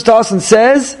people, turns to us and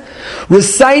says,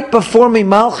 recite before me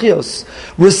Malchios,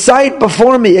 recite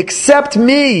before me, accept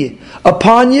me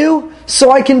upon you,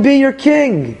 so I can be your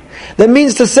king. That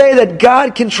means to say that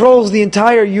God controls the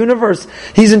entire universe.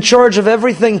 He's in charge of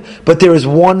everything, but there is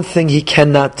one thing He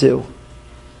cannot do.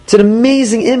 It's an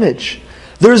amazing image.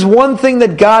 There is one thing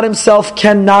that God Himself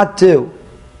cannot do,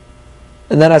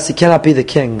 and that is He cannot be the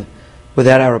king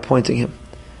without our appointing Him.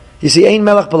 You see, Ein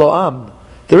Melech B'lo Am,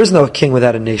 there is no king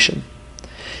without a nation.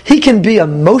 He can be a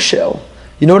Moshel.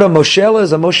 You know what a Moshel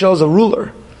is? A Moshel is a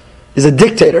ruler, is a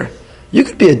dictator. You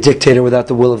could be a dictator without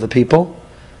the will of the people.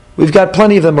 We've got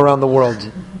plenty of them around the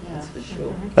world.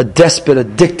 A despot, a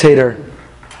dictator,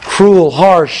 cruel,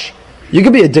 harsh. You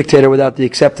could be a dictator without the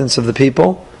acceptance of the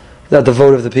people. that the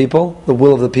vote of the people, the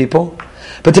will of the people.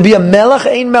 But to be a melech,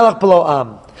 ein melech below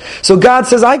am. So God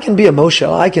says, I can be a Moshe,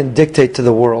 I can dictate to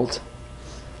the world.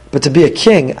 But to be a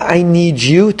king, I need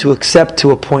you to accept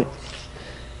to a point.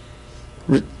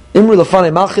 It's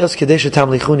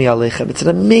an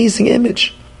amazing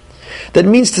image. That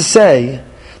means to say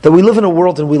that we live in a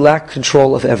world and we lack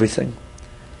control of everything.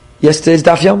 Yesterday's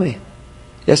Daf Yomi.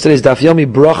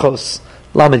 Brachos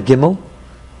Lamed Gimel.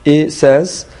 It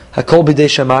says, Hakol b'dei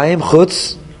shamayim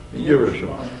chutz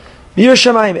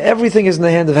Yerushalayim. Everything is in the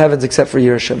hand of heavens except for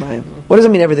Yerushalayim. What does it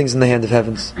mean everything's in the hand of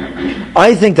heavens?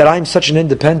 I think that I'm such an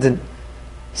independent,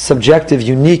 subjective,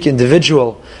 unique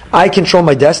individual. I control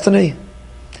my destiny.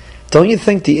 Don't you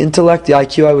think the intellect, the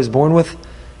IQ I was born with,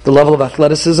 the level of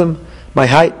athleticism, my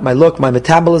height, my look, my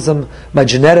metabolism, my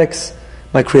genetics,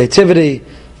 my creativity,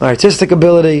 my artistic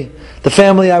ability, the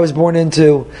family I was born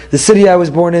into, the city I was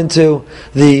born into,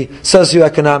 the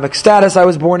socioeconomic status I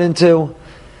was born into,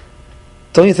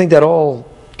 don't you think that all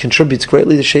contributes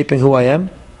greatly to shaping who I am?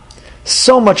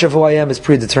 So much of who I am is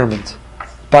predetermined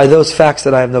by those facts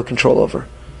that I have no control over.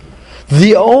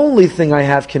 The only thing I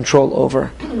have control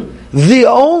over, the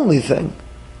only thing,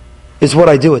 is what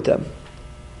I do with them.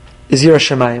 Is Yiras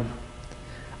Shamayim.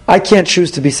 I can't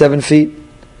choose to be 7 feet.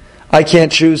 I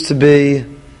can't choose to be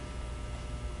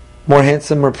more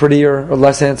handsome or prettier, or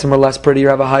less handsome or less pretty, or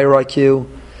have a higher IQ.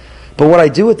 But what I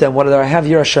do with them, whether I have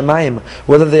Yiras Shamayim,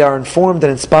 whether they are informed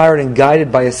and inspired and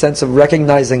guided by a sense of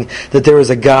recognizing that there is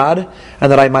a God,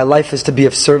 and that my life is to be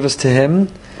of service to Him,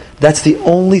 that's the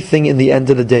only thing in the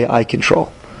end of the day I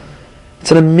control.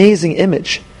 It's an amazing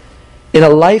image. In a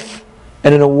life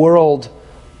and in a world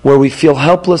where we feel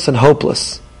helpless and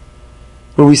hopeless,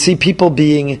 where we see people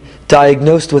being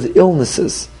diagnosed with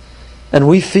illnesses, and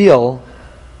we feel,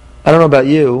 I don't know about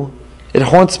you, it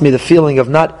haunts me, the feeling of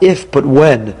not if but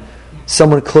when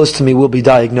someone close to me will be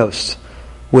diagnosed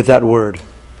with that word,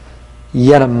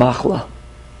 Yena Machla,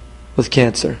 with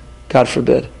cancer, God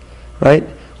forbid, right?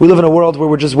 We live in a world where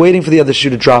we're just waiting for the other shoe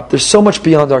to drop. There's so much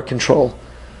beyond our control.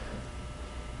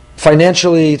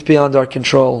 Financially, it's beyond our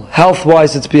control.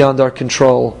 Health-wise, it's beyond our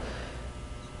control.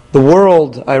 The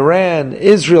world, Iran,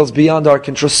 Israel's beyond our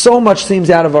control. So much seems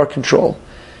out of our control.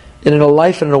 And in a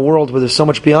life and in a world where there's so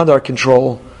much beyond our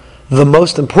control, the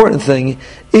most important thing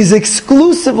is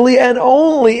exclusively and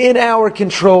only in our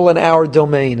control and our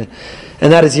domain.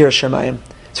 And that is Yiras Shamayim.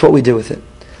 It's what we do with it.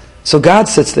 So God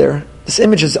sits there. This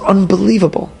image is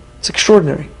unbelievable. It's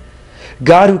extraordinary.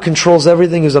 God, who controls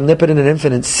everything, who's omnipotent and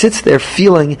infinite, sits there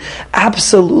feeling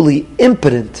absolutely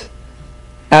impotent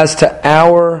as to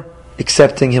our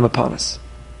accepting Him upon us.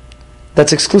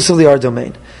 That's exclusively our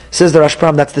domain. Says the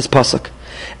Rashbam, that's this pasuk.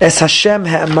 Es Hashem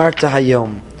ha'amarta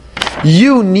hayom.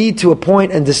 You need to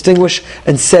appoint and distinguish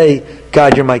and say,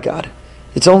 God, you're my God.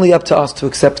 It's only up to us to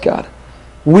accept God.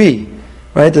 We,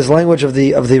 right? This language of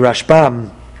the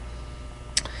Rashbam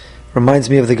reminds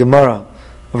me of the Gemara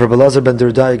of Rabbi Elazar ben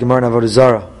Durdaya, Gemara in Avodah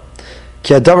Zarah.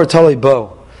 Ki hadavar talei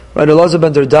bo. Right? Elazar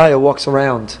ben Durdaya walks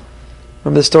around.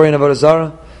 Remember the story in Avodah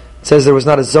Zarah? It says there was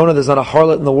not a zona, there's not a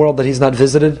harlot in the world that he's not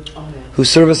visited, whose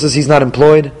services he's not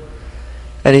employed.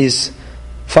 And he's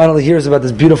finally hears about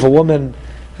this beautiful woman,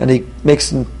 and he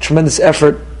makes a tremendous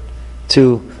effort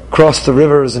to cross the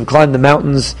rivers and climb the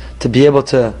mountains to be able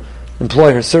to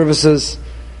employ her services.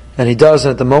 And he does,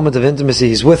 and at the moment of intimacy,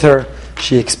 he's with her.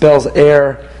 She expels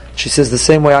air. She says, the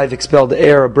same way I've expelled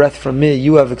air, a breath from me,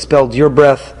 you have expelled your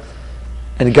breath,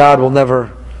 and God will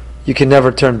never, you can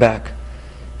never turn back.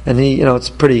 And he, it's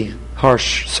a pretty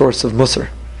harsh source of musar.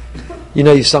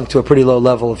 You've sunk to a pretty low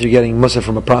level if you're getting musar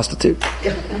from a prostitute.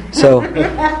 So,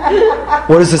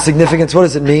 what is the significance? What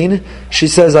does it mean? She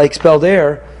says, I expelled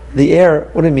air. The air,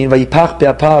 what do you mean? Vayipach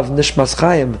be'apav nishmas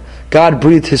chayim. God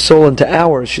breathed His soul into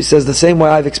ours. She says, the same way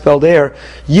I've expelled air,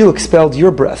 you expelled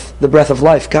your breath, the breath of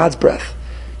life, God's breath.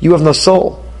 You have no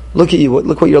soul. Look at you.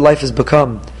 Look what your life has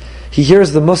become. He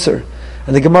hears the musar.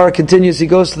 And the Gemara continues. He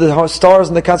goes to the stars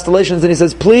and the constellations and he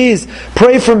says, please,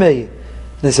 pray for me. And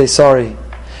they say, sorry.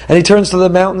 And he turns to the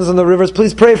mountains and the rivers,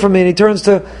 please pray for me. And he turns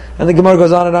to, and the Gemara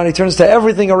goes on and on, he turns to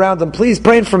everything around him, please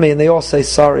pray for me. And they all say,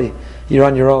 sorry, you're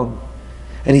on your own.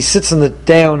 And he sits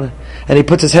down and he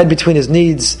puts his head between his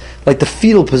knees like the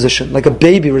fetal position, like a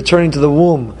baby returning to the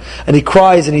womb. And he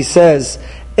cries and he says,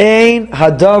 Ein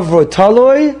hadavro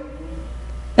taloi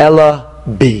ella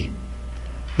bi.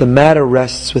 The matter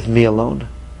rests with me alone.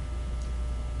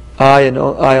 I and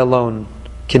I alone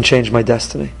can change my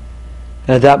destiny.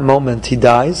 And at that moment he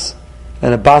dies,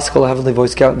 and a Baskal, a heavenly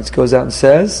voice goes out and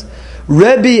says,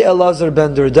 Rebbe Elazar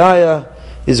ben Durdaya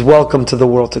is welcome to the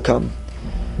world to come.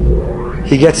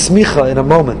 He gets smicha in a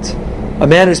moment. A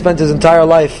man who spent his entire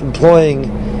life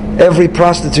employing every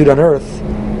prostitute on earth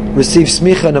receives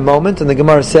smicha in a moment, and the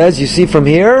Gemara says, you see from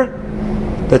here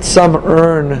that some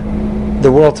earn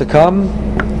the world to come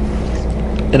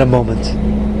in a moment.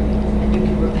 And you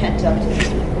can repent up to this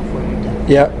before you're done.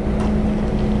 Yeah.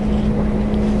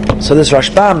 So this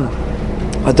Rashbam,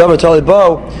 Hadavar Tali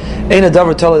Bo, Ein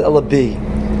Hadavar Tali Ela Bi.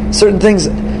 Certain things,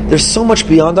 there's so much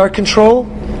beyond our control,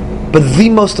 but the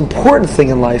most important thing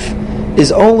in life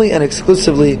is only and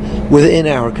exclusively within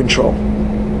our control.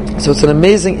 So it's an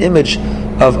amazing image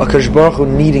of HaKadosh Baruch Hu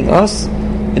needing us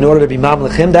in order to be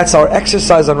mamlech Him. That's our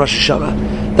exercise on Rosh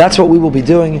Hashanah. That's what we will be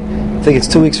doing. I think it's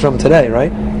 2 weeks from today,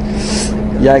 right?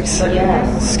 Yikes!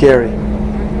 Yes. Scary.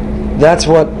 That's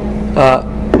what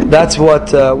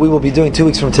we will be doing 2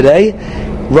 weeks from today.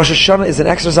 Rosh Hashanah is an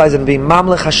exercise in being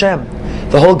mamlech Hashem.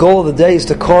 The whole goal of the day is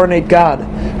to coronate God,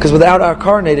 because without our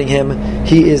coronating Him,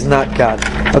 He is not God.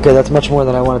 Okay, that's much more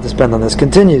than I wanted to spend on this.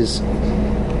 Continues.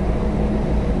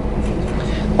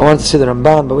 I wanted to see the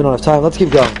Ramban, but we don't have time. Let's keep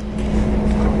going.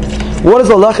 What does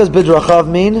lalachas bidrachav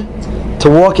mean? To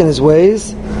walk in His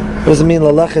ways. What does it mean,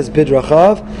 lalachas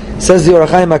bidrachav? Says the Or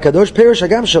HaChaim HaKadosh, Perish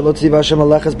Hagam Shalot Tziva Hashem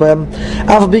lalachas bahem,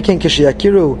 Av Biken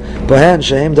Kishiyakiru Bahen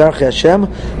Shehem Darchei Hashem,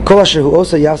 Kol Asher Hu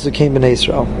Osa Yasu Kein B'nei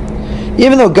Yisrael.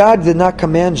 Even though God did not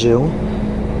command you,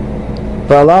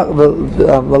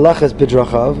 lalachas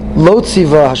bidrachav, Lo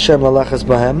Tziva Hashem lalachas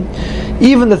bahem,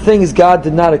 even the things God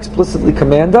did not explicitly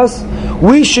command us,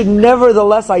 we should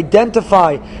nevertheless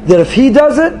identify that if He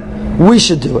does it, we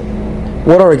should do it.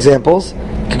 What are examples?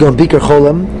 You could go in Bikur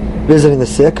Cholim, visiting the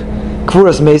sick,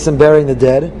 Kvuras Mason, burying the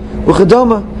dead,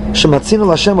 Uchadoma, Shematzinu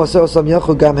Lashem Oseh Osam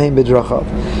Yechu Gam Hein Bidrachav.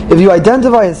 If you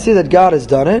identify and see that God has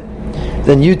done it,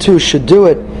 then you too should do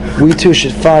it. We too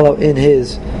should follow in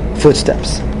His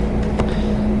footsteps.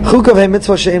 Chukav Hein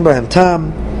Mitzvah She'ein Bahem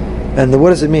Tam. And what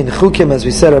does it mean? Chukim, as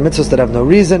we said, are mitzvahs that have no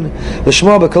reason. The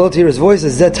Shema B'kolot, hear His voice,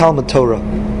 is Zet Talmud Torah.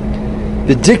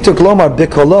 V'diktuk lomar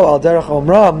b'kolo al derech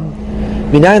omram,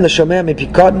 minayin l'shomeh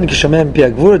mipikotin k'shomeh mipi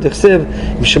agvura d'chsiv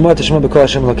im shemot ha'shema b'kol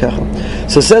Hashem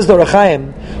Elokecha. So says the Or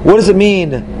HaChaim, what does it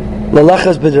mean,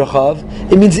 lalachas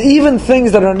b'drachav? It means even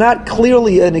things that are not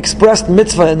clearly an expressed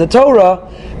mitzvah in the Torah,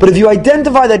 but if you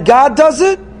identify that God does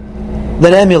it,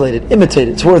 then emulate it, imitate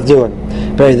it. It's worth doing.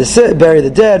 Bury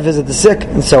the dead, visit the sick,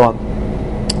 and so on.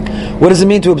 What does it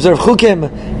mean to observe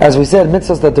chukim? As we said,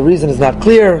 mitzvahs that the reason is not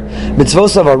clear.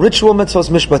 Mitzvos are ritual mitzvos,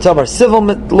 mishpatav are civil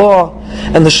law.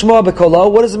 And the Shema B'Kolo,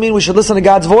 what does it mean we should listen to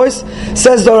God's voice?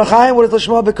 Says the Or HaChaim, what is the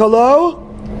Shema B'Kolo?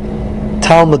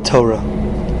 Talmud Torah.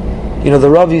 You know, the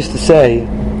Rav used to say,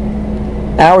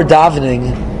 our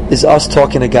davening is us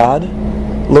talking to God.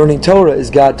 Learning Torah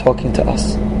is God talking to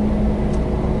us.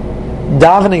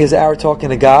 Davening is our talking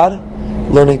to God.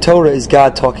 Learning Torah is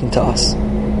God talking to us.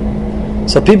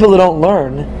 So people who don't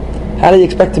learn, how do you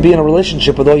expect to be in a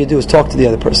relationship where all you do is talk to the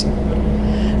other person?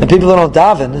 And people who don't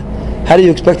daven, how do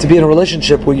you expect to be in a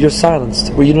relationship where you're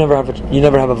silenced, where you never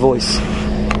have a voice?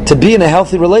 To be in a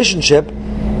healthy relationship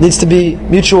needs to be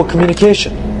mutual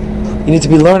communication. You need to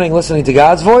be learning, listening to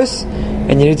God's voice,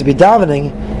 and you need to be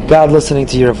davening, God listening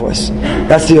to your voice.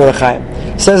 That's the Or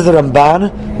HaChaim. Says the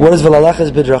Ramban, what is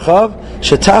v'lalachas bidrachav?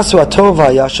 Shetasu atov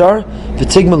ha'yashar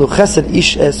v'tigmalu chesed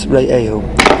ish es re'ehu.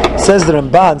 Says the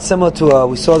Ramban, similar to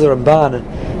we saw the Ramban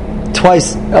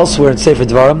twice elsewhere in Sefer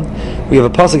Dvarim. We have a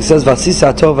pasuk that says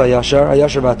Vasisa atov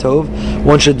ha'yashar v'atov.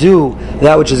 One should do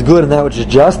that which is good and that which is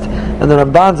just. And the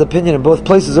Ramban's opinion in both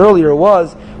places earlier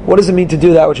was, what does it mean to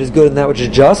do that which is good and that which is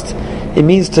just? It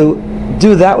means to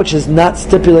do that which is not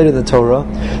stipulated in the Torah.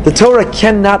 The Torah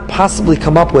cannot possibly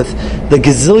come up with the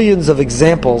gazillions of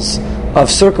examples of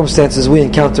circumstances we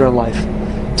encounter in life.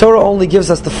 Torah only gives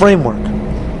us the framework.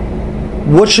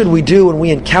 What should we do when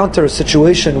we encounter a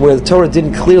situation where the Torah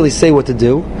didn't clearly say what to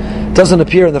do? It doesn't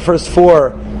appear in the first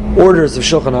 4 orders of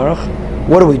Shulchan Aruch.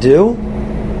 What do we do?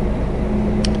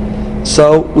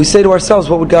 So we say to ourselves,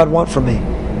 what would God want from me?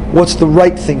 What's the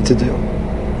right thing to do?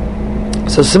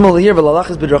 So similarly here,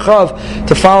 v'lalachas bidrachav,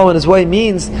 to follow in His way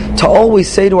means to always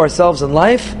say to ourselves in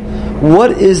life,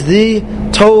 what is the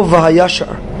tov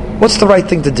v'hayashar? What's the right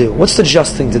thing to do? What's the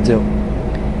just thing to do?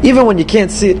 Even when you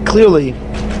can't see it clearly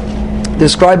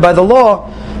described by the law,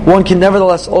 one can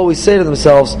nevertheless always say to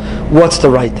themselves, what's the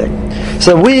right thing?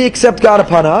 So we accept God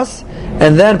upon us,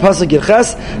 and then pasuk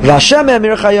Yirches, v'Hashem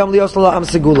emir chayom lios la'am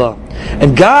segula,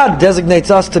 and God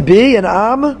designates us to be an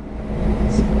am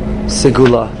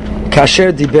segula.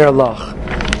 Kasher diber lach.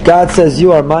 God says,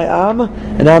 you are my am,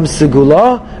 and I'm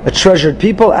segula, a treasured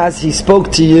people, as He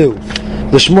spoke to you.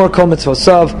 L'shmor kol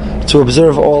mitzvosav, to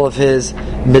observe all of His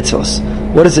mitzvos.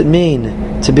 What does it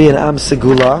mean to be an am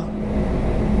segula?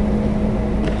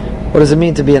 What does it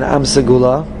mean to be an am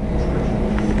segula?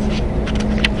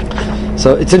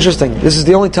 So it's interesting. This is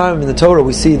the only time in the Torah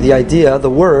we see the idea, the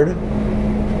word,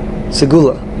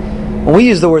 segula. When we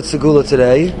use the word segula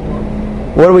today,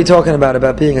 what are we talking about?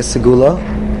 About being a segula?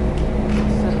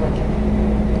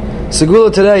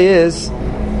 Segula today is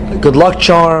a good luck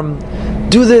charm.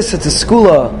 Do this, it's a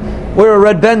skula. Wear a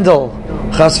red bendel.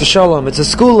 Chas v'shalom, it's a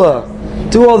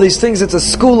skula. Do all these things, it's a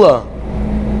skula.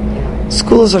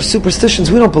 Skulas are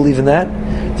superstitions. We don't believe in that.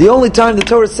 The only time the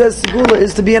Torah says segula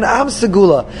is to be an am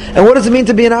segula. And what does it mean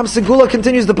to be an am segula?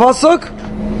 Continues the pasuk.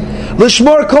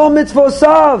 L'shmor kol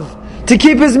mitzvosav, to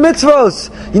keep his mitzvos.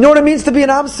 You know what it means to be an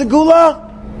am segula?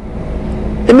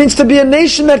 It means to be a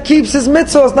nation that keeps his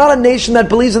mitzvos, not a nation that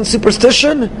believes in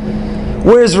superstition,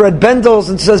 wears red bendels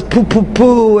and says poo poo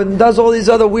poo and does all these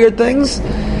other weird things.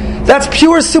 That's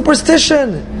pure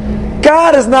superstition.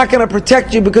 God is not going to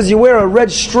protect you because you wear a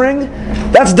red string.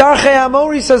 That's Darchei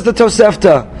Amori, says the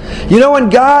Tosefta. You know, when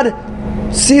God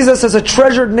sees us as a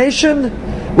treasured nation,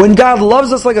 when God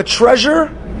loves us like a treasure,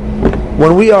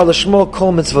 when we are L'shmo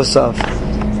Kol Mitzvosav,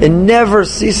 it never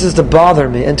ceases to bother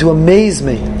me and to amaze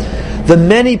me the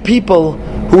many people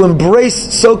who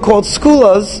embrace so-called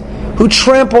skulas who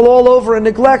trample all over and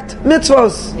neglect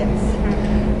mitzvos.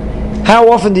 Yes.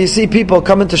 How often do you see people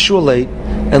come into shul late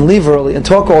and leave early and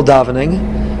talk all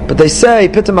davening, but they say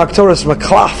Pitam Aktoris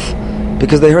Maklaf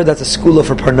because they heard that's a skula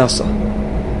for Parnasa.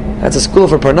 That's a skula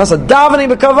for Parnasa. Davening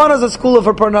b'kavana is a skula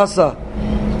for Parnasa.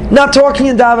 Not talking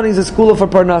in davening is a skula for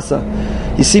Parnasa.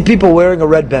 You see people wearing a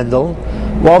red bendel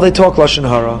while they talk Lashon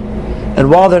Hara, and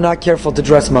while they're not careful to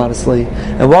dress modestly,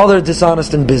 and while they're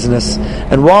dishonest in business,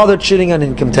 and while they're cheating on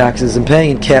income taxes and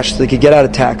paying in cash so they could get out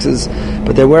of taxes,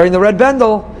 but they're wearing the red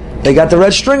bendel, they got the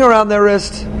red string around their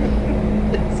wrist.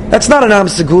 That's not an Am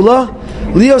Segula.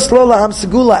 Lios Lola Am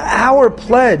Segula, our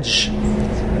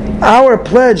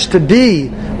pledge to be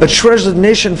a treasured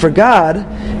nation for God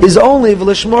is only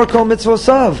V'lishmor Kol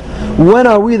Mitzvosav. When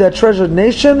are we that treasured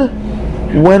nation?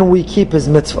 When we keep His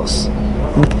mitzvos.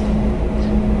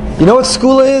 You know what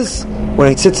Segula is?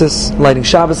 Wearing tzitzis, lighting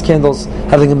Shabbos candles,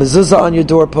 having a mezuzah on your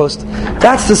doorpost.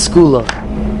 That's the Segula.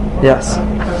 Yes.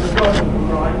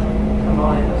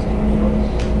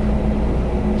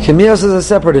 Kamiyas is a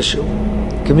separate issue.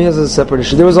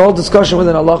 There was a whole discussion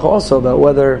within Allah also about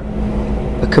whether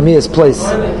a kamiyas place,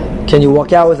 can you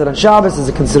walk out with it on Shabbos? Is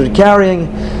it considered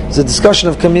carrying? There's a discussion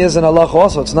of kamiyas in Allah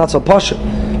also. It's not so pashut.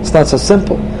 It's not so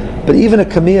simple. But even a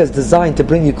kamiyah is designed to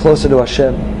bring you closer to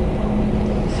Hashem.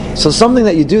 So something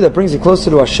that you do that brings you closer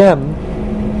to Hashem,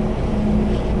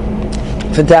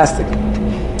 fantastic.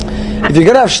 If you're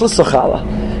going to have shliso challah,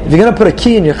 if you're going to put a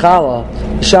key in your challah,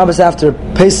 Shabbos after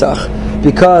Pesach,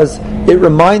 because it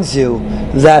reminds you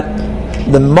that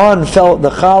the man fell, the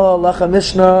challah, lecha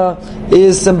mishnah,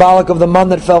 is symbolic of the man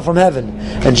that fell from heaven.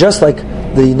 And just like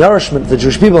the nourishment the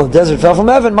Jewish people in the desert fell from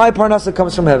heaven, my parnasa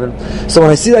comes from heaven. So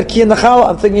when I see that key in the challah,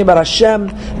 I'm thinking about Hashem,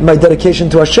 and my dedication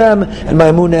to Hashem, and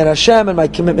my emunah in Hashem, and my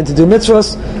commitment to do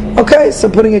mitzvahs. Okay, so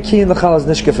putting a key in the challah is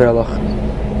nishkefer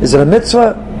lach. Is it a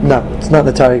mitzvah? No, it's not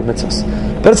the Tariq mitzvahs.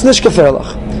 But it's nishkefer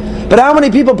lach. But how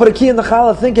many people put a key in the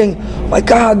challah thinking, oh my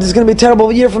God, this is going to be a terrible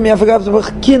year for me, I forgot to put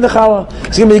a key in the challah.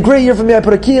 It's going to be a great year for me, I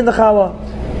put a key in the challah.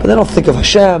 But they don't think of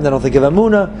Hashem, they don't think of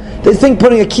Emunah. They think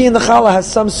putting a key in the challah has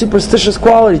some superstitious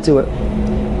quality to it.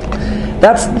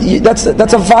 That's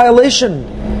a violation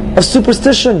of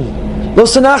superstition. Lo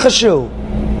sanachashu.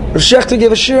 Rav Shechter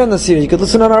gave a shir on this here. You could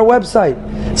listen on our website.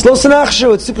 It's lo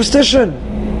sanachashu, it's superstition.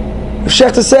 Rav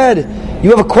Shechter said, you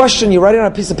have a question, you write it on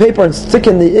a piece of paper and stick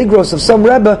in the igros of some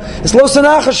Rebbe. It's lo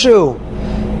sanachashu.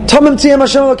 Tomim tiyem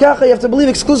Hashem lokacha. You have to believe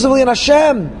exclusively in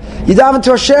Hashem. You dive into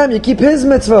Hashem, you keep His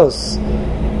mitzvos.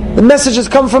 The messages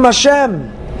come from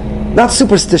Hashem, not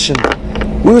superstition.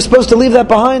 We were supposed to leave that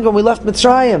behind when we left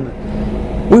Mitzrayim.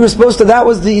 That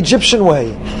was the Egyptian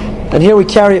way. And here we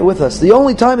carry it with us. The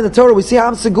only time in the Torah we see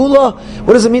Am Segula,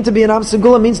 what does it mean to be an Am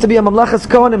Segula? It means to be a Mamlachas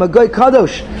Kohanim, a Goy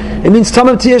Kadosh. It means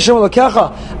Tamim Tiyeh Hashem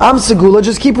Elokecha. Am Segula,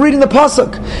 just keep reading the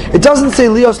pasuk. It doesn't say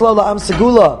Lios Lola Am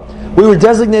Segula. We were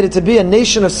designated to be a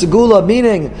nation of Segula,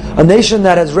 meaning a nation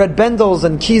that has red bendels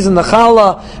and keys in the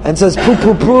challah and says poo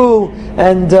poo poo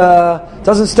and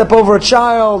doesn't step over a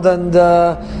child and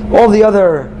all the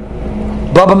other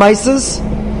Baba Mises.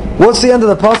 What's the end of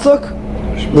the pasuk?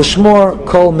 L'shmor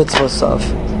kol mitzvosav,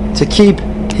 to keep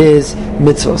his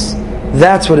mitzvos.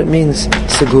 That's what it means,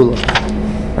 Segula.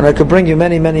 And I could bring you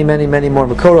many more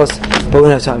Makoros, but we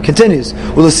don't have time. Continues.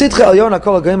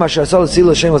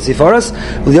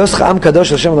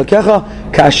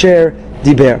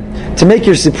 To make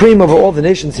you supreme over all the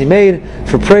nations He made,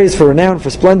 for praise, for renown, for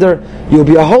splendor. You will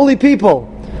be a holy people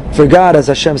for God, as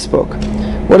Hashem spoke.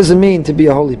 What does it mean to be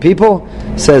a holy people?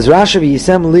 Says Rashi,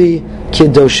 Yisem li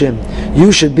Kiddoshim.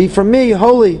 You should be for me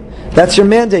holy. That's your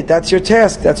mandate, that's your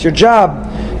task, that's your job.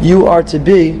 You are to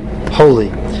be holy.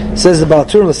 It says the Baal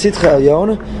Turim L'Sitcha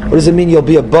Elyon. What does it mean you'll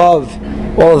be above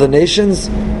all of the nations?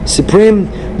 Supreme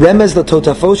Remez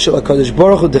L'Totafot Shel HaKadosh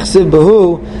Baruch Hu D'chsiv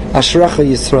Behu Ashrecha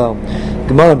Yisrael.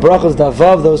 Gemara Brachos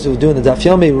Davav, those who are doing the Daf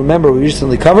Yomi, remember we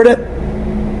recently covered it.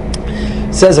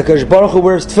 It says HaKadosh Baruch Hu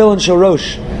wears tefillin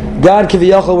shorosh. God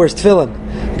Kiviyachol wears tefillin.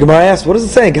 The Gemara asks, what does it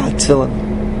say in God's tefillin?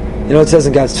 You know what it says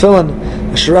in God's tefillin?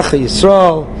 Ashrecha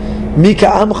Yisrael. Mika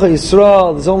Amcha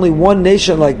Yisrael. There's only one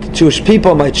nation like Jewish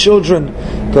people, my children.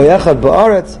 Goyachad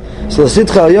Ba'aretz. So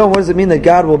L'Sitcha Elyon, what does it mean that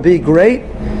God will be great?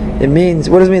 It means,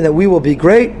 what does it mean that we will be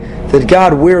great? That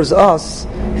God wears us,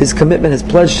 His commitment, His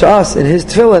pledge to us in His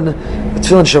tefillin,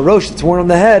 tefillin sharosh, it's worn on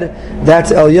the head,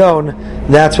 that's Elyon,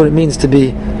 that's what it means to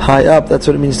be high up, that's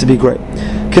what it means to be great.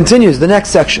 Continues, the next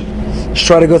section. Let's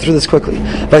try to go through this quickly.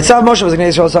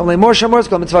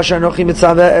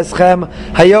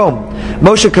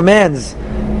 Moshe commands,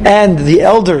 and the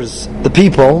elders, the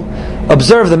people,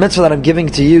 observe the mitzvah that I'm giving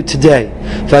to you today.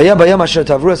 And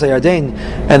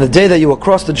the day that you will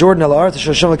cross the Jordan to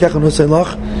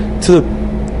the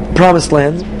promised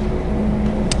land.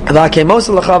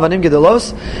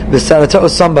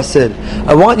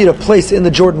 I want you to place in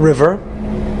the Jordan River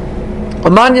a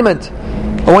monument.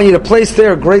 I want you to place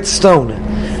there a great stone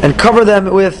and cover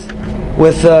them with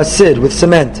sid, with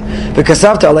cement.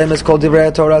 Is called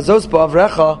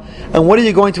and what are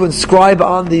you going to inscribe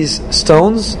on these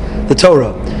stones? The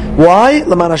Torah. Why? So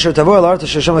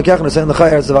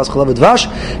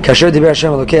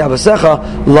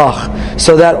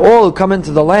that all who come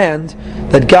into the land,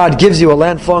 that God gives you a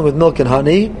land flowing with milk and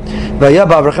honey. He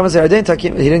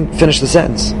didn't finish the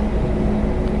sentence.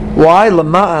 Why?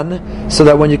 So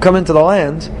that when you come into the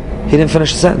land, he didn't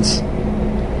finish the sentence.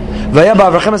 When you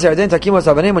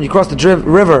cross the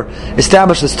river,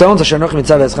 establish the stones that I'm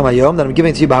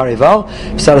giving to you.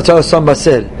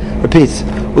 Repeats.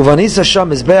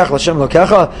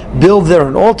 Build there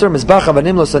an altar. An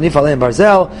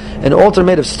altar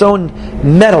made of stone,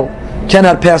 metal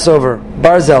cannot pass over.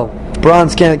 Barzel.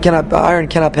 Bronze iron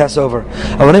cannot pass over.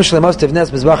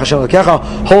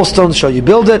 Whole stones shall you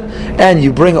build it, and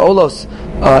you bring olos,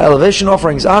 elevation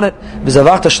offerings on it.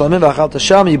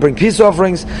 You bring peace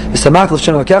offerings.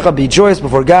 Be joyous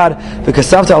before God.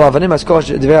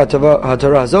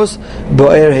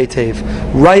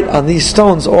 Write on these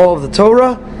stones all of the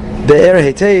Torah. Be'er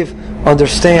hetev,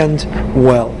 understand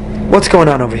well. What's going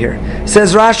on over here?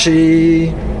 Says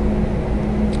Rashi,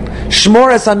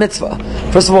 Shmor es mitzvah.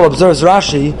 First of all, observes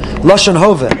Rashi, Lashon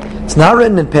Hoveh. It's not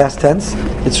written in past tense,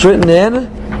 it's written in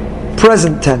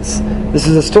present tense. This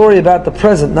is a story about the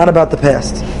present, not about the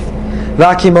past.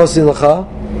 V'aki mosi l'cha.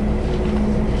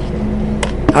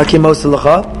 Haki mosi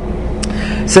l'cha.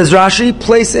 Says Rashi,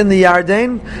 place in the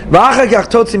Yarden.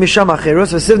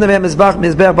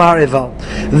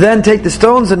 Then take the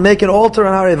stones and make an altar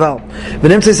on Har Eval.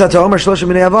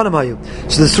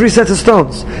 So there's 3 sets of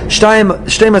stones.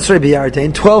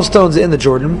 12 stones in the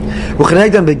Jordan.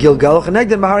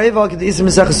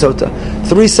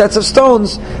 3 sets of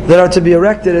stones that are to be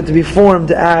erected and to be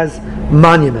formed as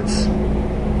monuments.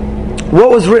 What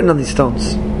was written on these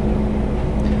stones?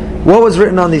 What was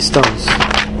written on these stones?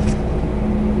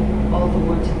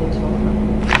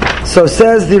 So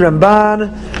says the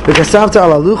Ramban, "V'kasavta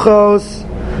ala luchos,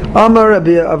 Amar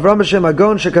Rabbi Avram Hashem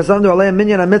Agon shekasavnu aleim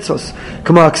minyan hamitzvos,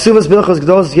 kama aksuvas bilchos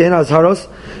gdolos geina azharos,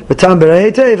 v'tam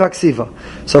bereite v'aksiva."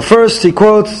 So first he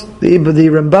quotes the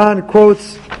Ramban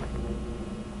quotes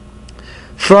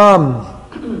from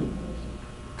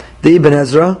the Ibn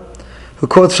Ezra, who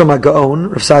quotes from a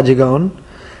Gaon, Rav Saadia Gaon,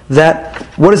 that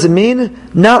what does it mean?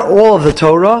 Not all of the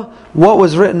Torah, what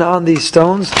was written on these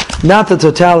stones, not the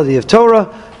totality of Torah,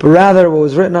 but rather what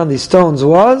was written on these stones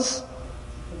was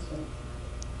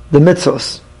the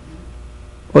mitzvos.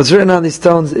 What's written on these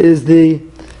stones is the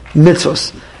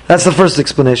mitzvos. That's the first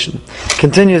explanation.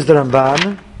 Continues the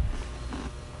Ramban.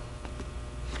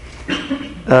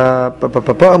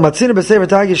 Umatzina b'sefer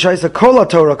tagi shaisa kol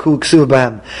haTorah ku ksuv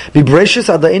b'hem b'breshus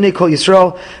ad la'inei kol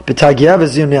Yisrael b'tagia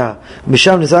v'ziyunya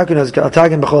misham nizakun az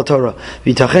atagim b'chol Torah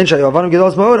v'yitachen shayavanu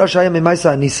gedolos ma'od or shayim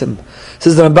mimaisa anisim.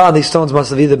 Says the Ramban, these stones must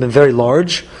have either been very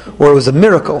large or it was a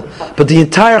miracle. But the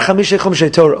entire Chamishay Chumshay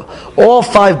Torah, all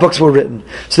 5 books were written.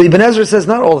 So the Ibn Ezra says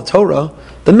not all the Torah,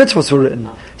 the mitzvahs were written.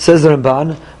 Says the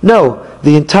Ramban, no,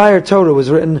 the entire Torah was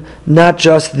written, not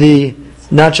just the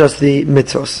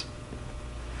mitzvahs.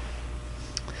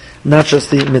 Not just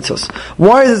the mitzvahs.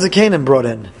 Why is the Zikanim brought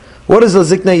in? What is the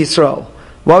Ziknei Yisrael?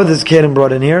 Why was the Zikanim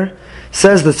brought in here?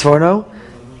 Says the Tzforno,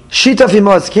 Because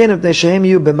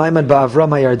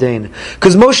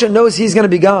Moshe knows he's going to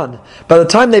be gone. By the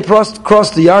time they cross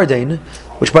the Yarden,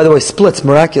 which by the way splits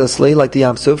miraculously like the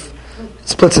Yam Suf, it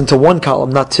splits into one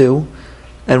column, not two.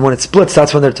 And when it splits,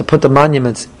 that's when they're to put the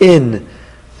monuments in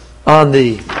on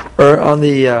the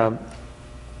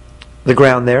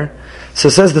ground there. So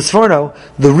says the Sforno,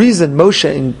 the reason Moshe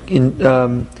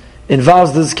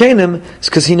involves the Zkanim is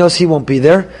because he knows he won't be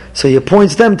there, so he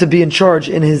appoints them to be in charge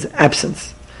in his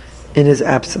absence. The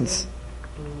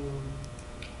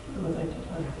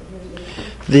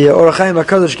Orach Chaim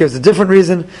HaKadosh gives a different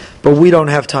reason, but we don't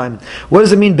have time. What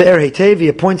does it mean, Be'er Heitev? He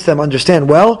appoints them, understand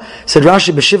well. Said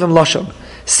Rashi, B'shivim Lashon.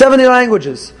 70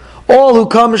 languages. All who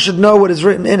come should know what is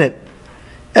written in it.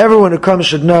 Everyone who comes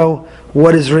should know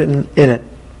what is written in it.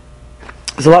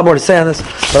 There's a lot more to say on this,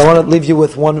 but I want to leave you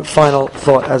with one final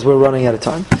thought as we're running out of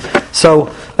time. So,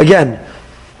 again,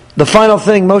 the final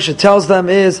thing Moshe tells them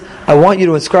is, I want you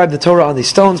to inscribe the Torah on these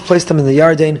stones, place them in the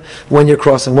Yarden when you're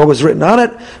crossing. What was written on it?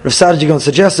 Rav Saadia Gaon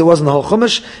suggests it wasn't the whole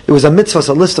Chumash, it was a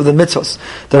mitzvah, a list of the mitzvahs.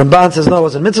 The Ramban says no, it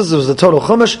wasn't mitzvahs, it was the total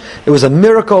Chumash, it was a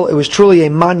miracle, it was truly a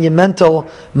monumental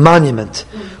monument.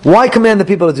 Why command the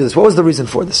people to do this? What was the reason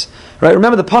for this? Right?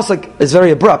 Remember the pasuk is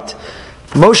very abrupt.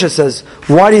 Moshe says,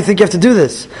 why do you think you have to do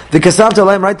this? The V'kasavta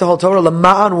aleim, write the whole Torah,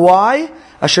 Lama'an, why?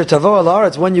 Asher tavo al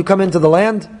haaretz, when you come into the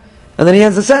land. And then he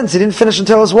ends the sentence. He didn't finish and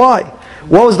tell us why.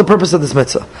 What was the purpose of this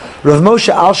mitzvah? Rav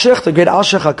Moshe Alshich, the great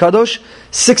Alshich HaKadosh,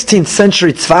 16th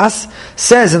century tzfas,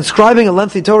 says inscribing a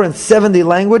lengthy Torah in 70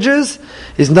 languages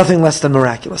is nothing less than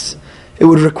miraculous. It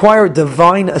would require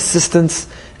divine assistance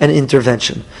and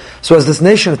intervention. So as this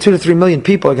nation of 2 to 3 million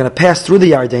people are going to pass through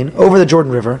the Yarden, over the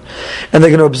Jordan River, and they're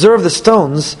going to observe the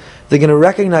stones, they're going to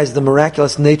recognize the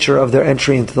miraculous nature of their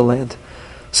entry into the land.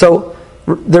 So,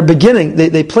 they're beginning,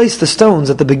 they place the stones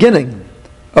at the beginning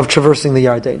of traversing the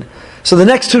Yarden. So the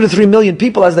next 2 to 3 million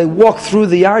people, as they walk through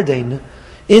the Yarden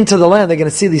into the land, they're going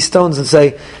to see these stones and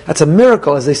say, that's a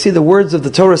miracle, as they see the words of the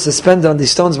Torah suspended on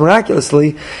these stones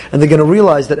miraculously, and they're going to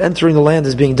realize that entering the land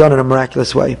is being done in a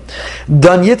miraculous way.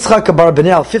 Dan Yitzchak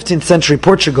Abarbanel, 15th century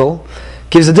Portugal,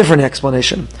 gives a different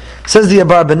explanation. Says the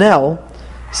Abarbanel,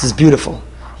 this is beautiful.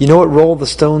 You know what role the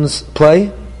stones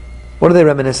play? What are they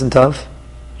reminiscent of?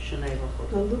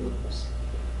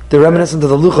 They're reminiscent of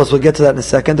the luchos. We'll get to that in a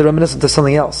second. They're reminiscent of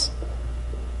something else.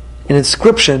 An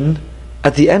inscription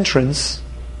at the entrance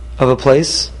of a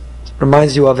place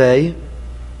reminds you of a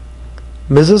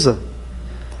mezuzah.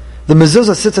 The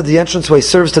mezuzah sits at the entranceway,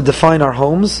 serves to define our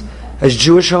homes as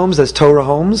Jewish homes, as Torah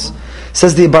homes.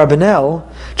 Says the Abarbanel,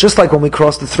 just like when we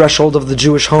cross the threshold of the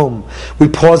Jewish home, we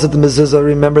pause at the mezuzah,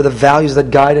 remember the values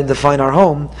that guide and define our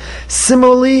home.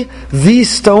 Similarly, these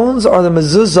stones are the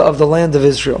mezuzah of the land of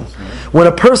Israel. When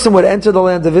a person would enter the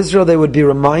land of Israel, they would be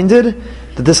reminded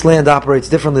that this land operates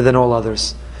differently than all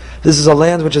others. This is a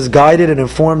land which is guided and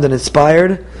informed and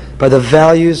inspired by the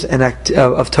values and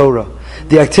of Torah.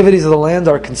 The activities of the land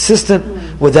are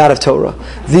consistent with that of Torah.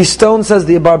 These stones, says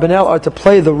the Abarbanel, are to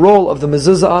play the role of the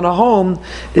mezuzah on a home.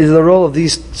 It is the role of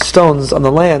these stones on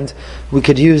the land. We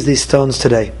could use these stones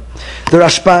today. The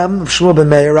Rashbam, Shmuel ben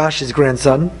Meir, Rashi's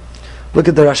grandson, look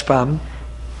at the Rashbam.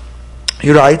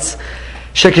 He writes,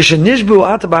 Says the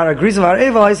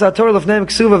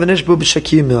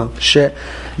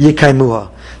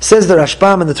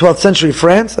Rashbam in the 12th century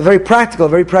France, a very practical,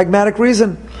 very pragmatic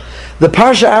reason. The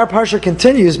Parsha, our Parsha,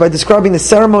 continues by describing the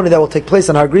ceremony that will take place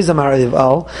on Har Gerizim, Har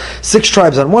Eival. 6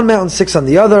 tribes on one mountain, 6 on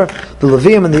the other, the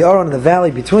Levium and the Aaron in the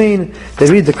valley between. They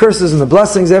read the curses and the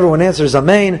blessings, everyone answers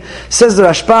Amen. Says the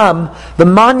Rashbam, the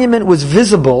monument was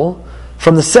visible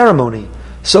from the ceremony.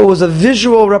 So it was a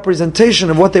visual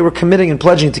representation of what they were committing and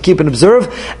pledging to keep and observe.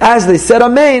 As they said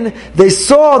Amen, they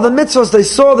saw the mitzvahs, they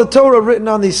saw the Torah written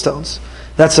on these stones.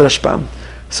 That's the Rashbam.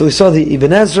 So we saw the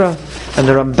Ibn Ezra and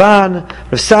the Ramban,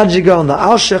 Rav Saadia Gaon, the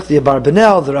Alshich, the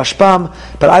Abarbanel, the Rashbam.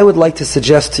 But I would like to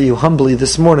suggest to you humbly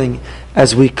this morning,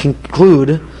 as we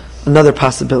conclude, another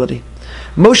possibility.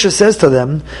 Moshe says to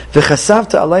them,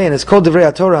 "V'chasavta alei," and it's called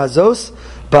Divrei HaTorah Hazos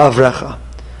ba'avrecha.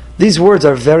 These words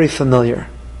are very familiar.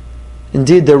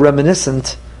 Indeed, they're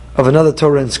reminiscent of another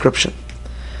Torah inscription.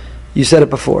 You said it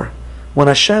before. When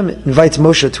Hashem invites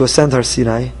Moshe to ascend Har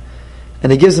Sinai,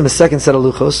 and He gives him a second set of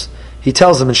luchos, He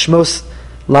tells him in Shmos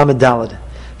Lamed Daled,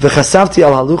 "V'chasavti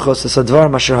al haluchos esadvar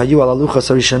masher hayu al haluchos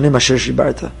harishanim asher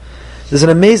shibarta." There's an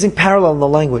amazing parallel in the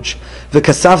language.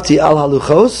 "V'chasavti al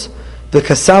haluchos,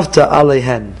 v'chasavta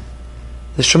alehen."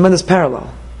 There's tremendous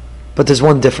parallel, but there's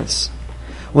one difference.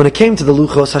 When it came to the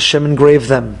luchos, Hashem engraved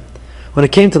them. When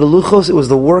it came to the luchos, it was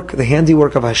the work, the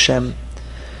handiwork of Hashem.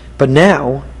 But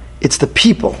now, it's the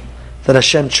people that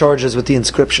Hashem charges with the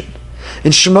inscription.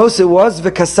 In Shemos it was,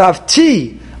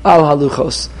 "V'kasavti al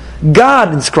haluchos.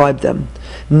 God inscribed them.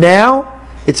 Now,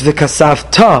 it's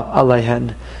v'kasavta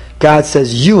aleihen. God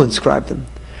says, you inscribe them.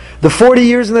 The 40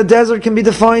 years in the desert can be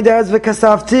defined as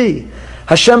v'kasavti.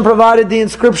 Hashem provided the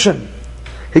inscription.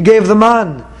 He gave the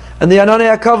man, and the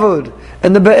ananei hakavod,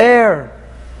 and the be'er.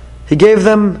 He gave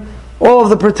them all of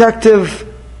the protective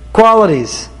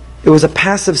qualities. It was a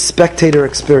passive spectator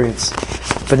experience.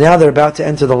 But now they're about to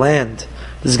enter the land.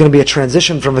 This is going to be a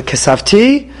transition from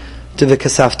v'kasavti to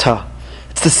v'kasavta.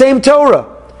 It's the same Torah,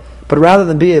 but rather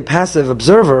than be a passive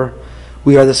observer,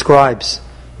 we are the scribes.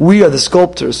 We are the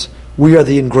sculptors. We are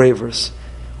the engravers.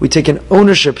 We take an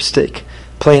ownership stake,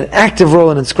 play an active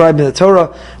role in inscribing the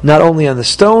Torah, not only on the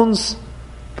stones,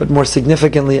 but more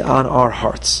significantly on our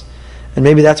hearts. And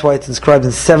maybe that's why it's inscribed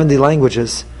in 70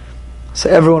 languages, so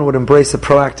everyone would embrace a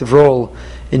proactive role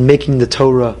in making the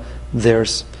Torah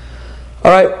theirs.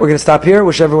 Alright, we're going to stop here.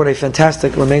 Wish everyone a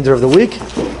fantastic remainder of the week.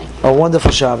 A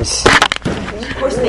wonderful Shabbos.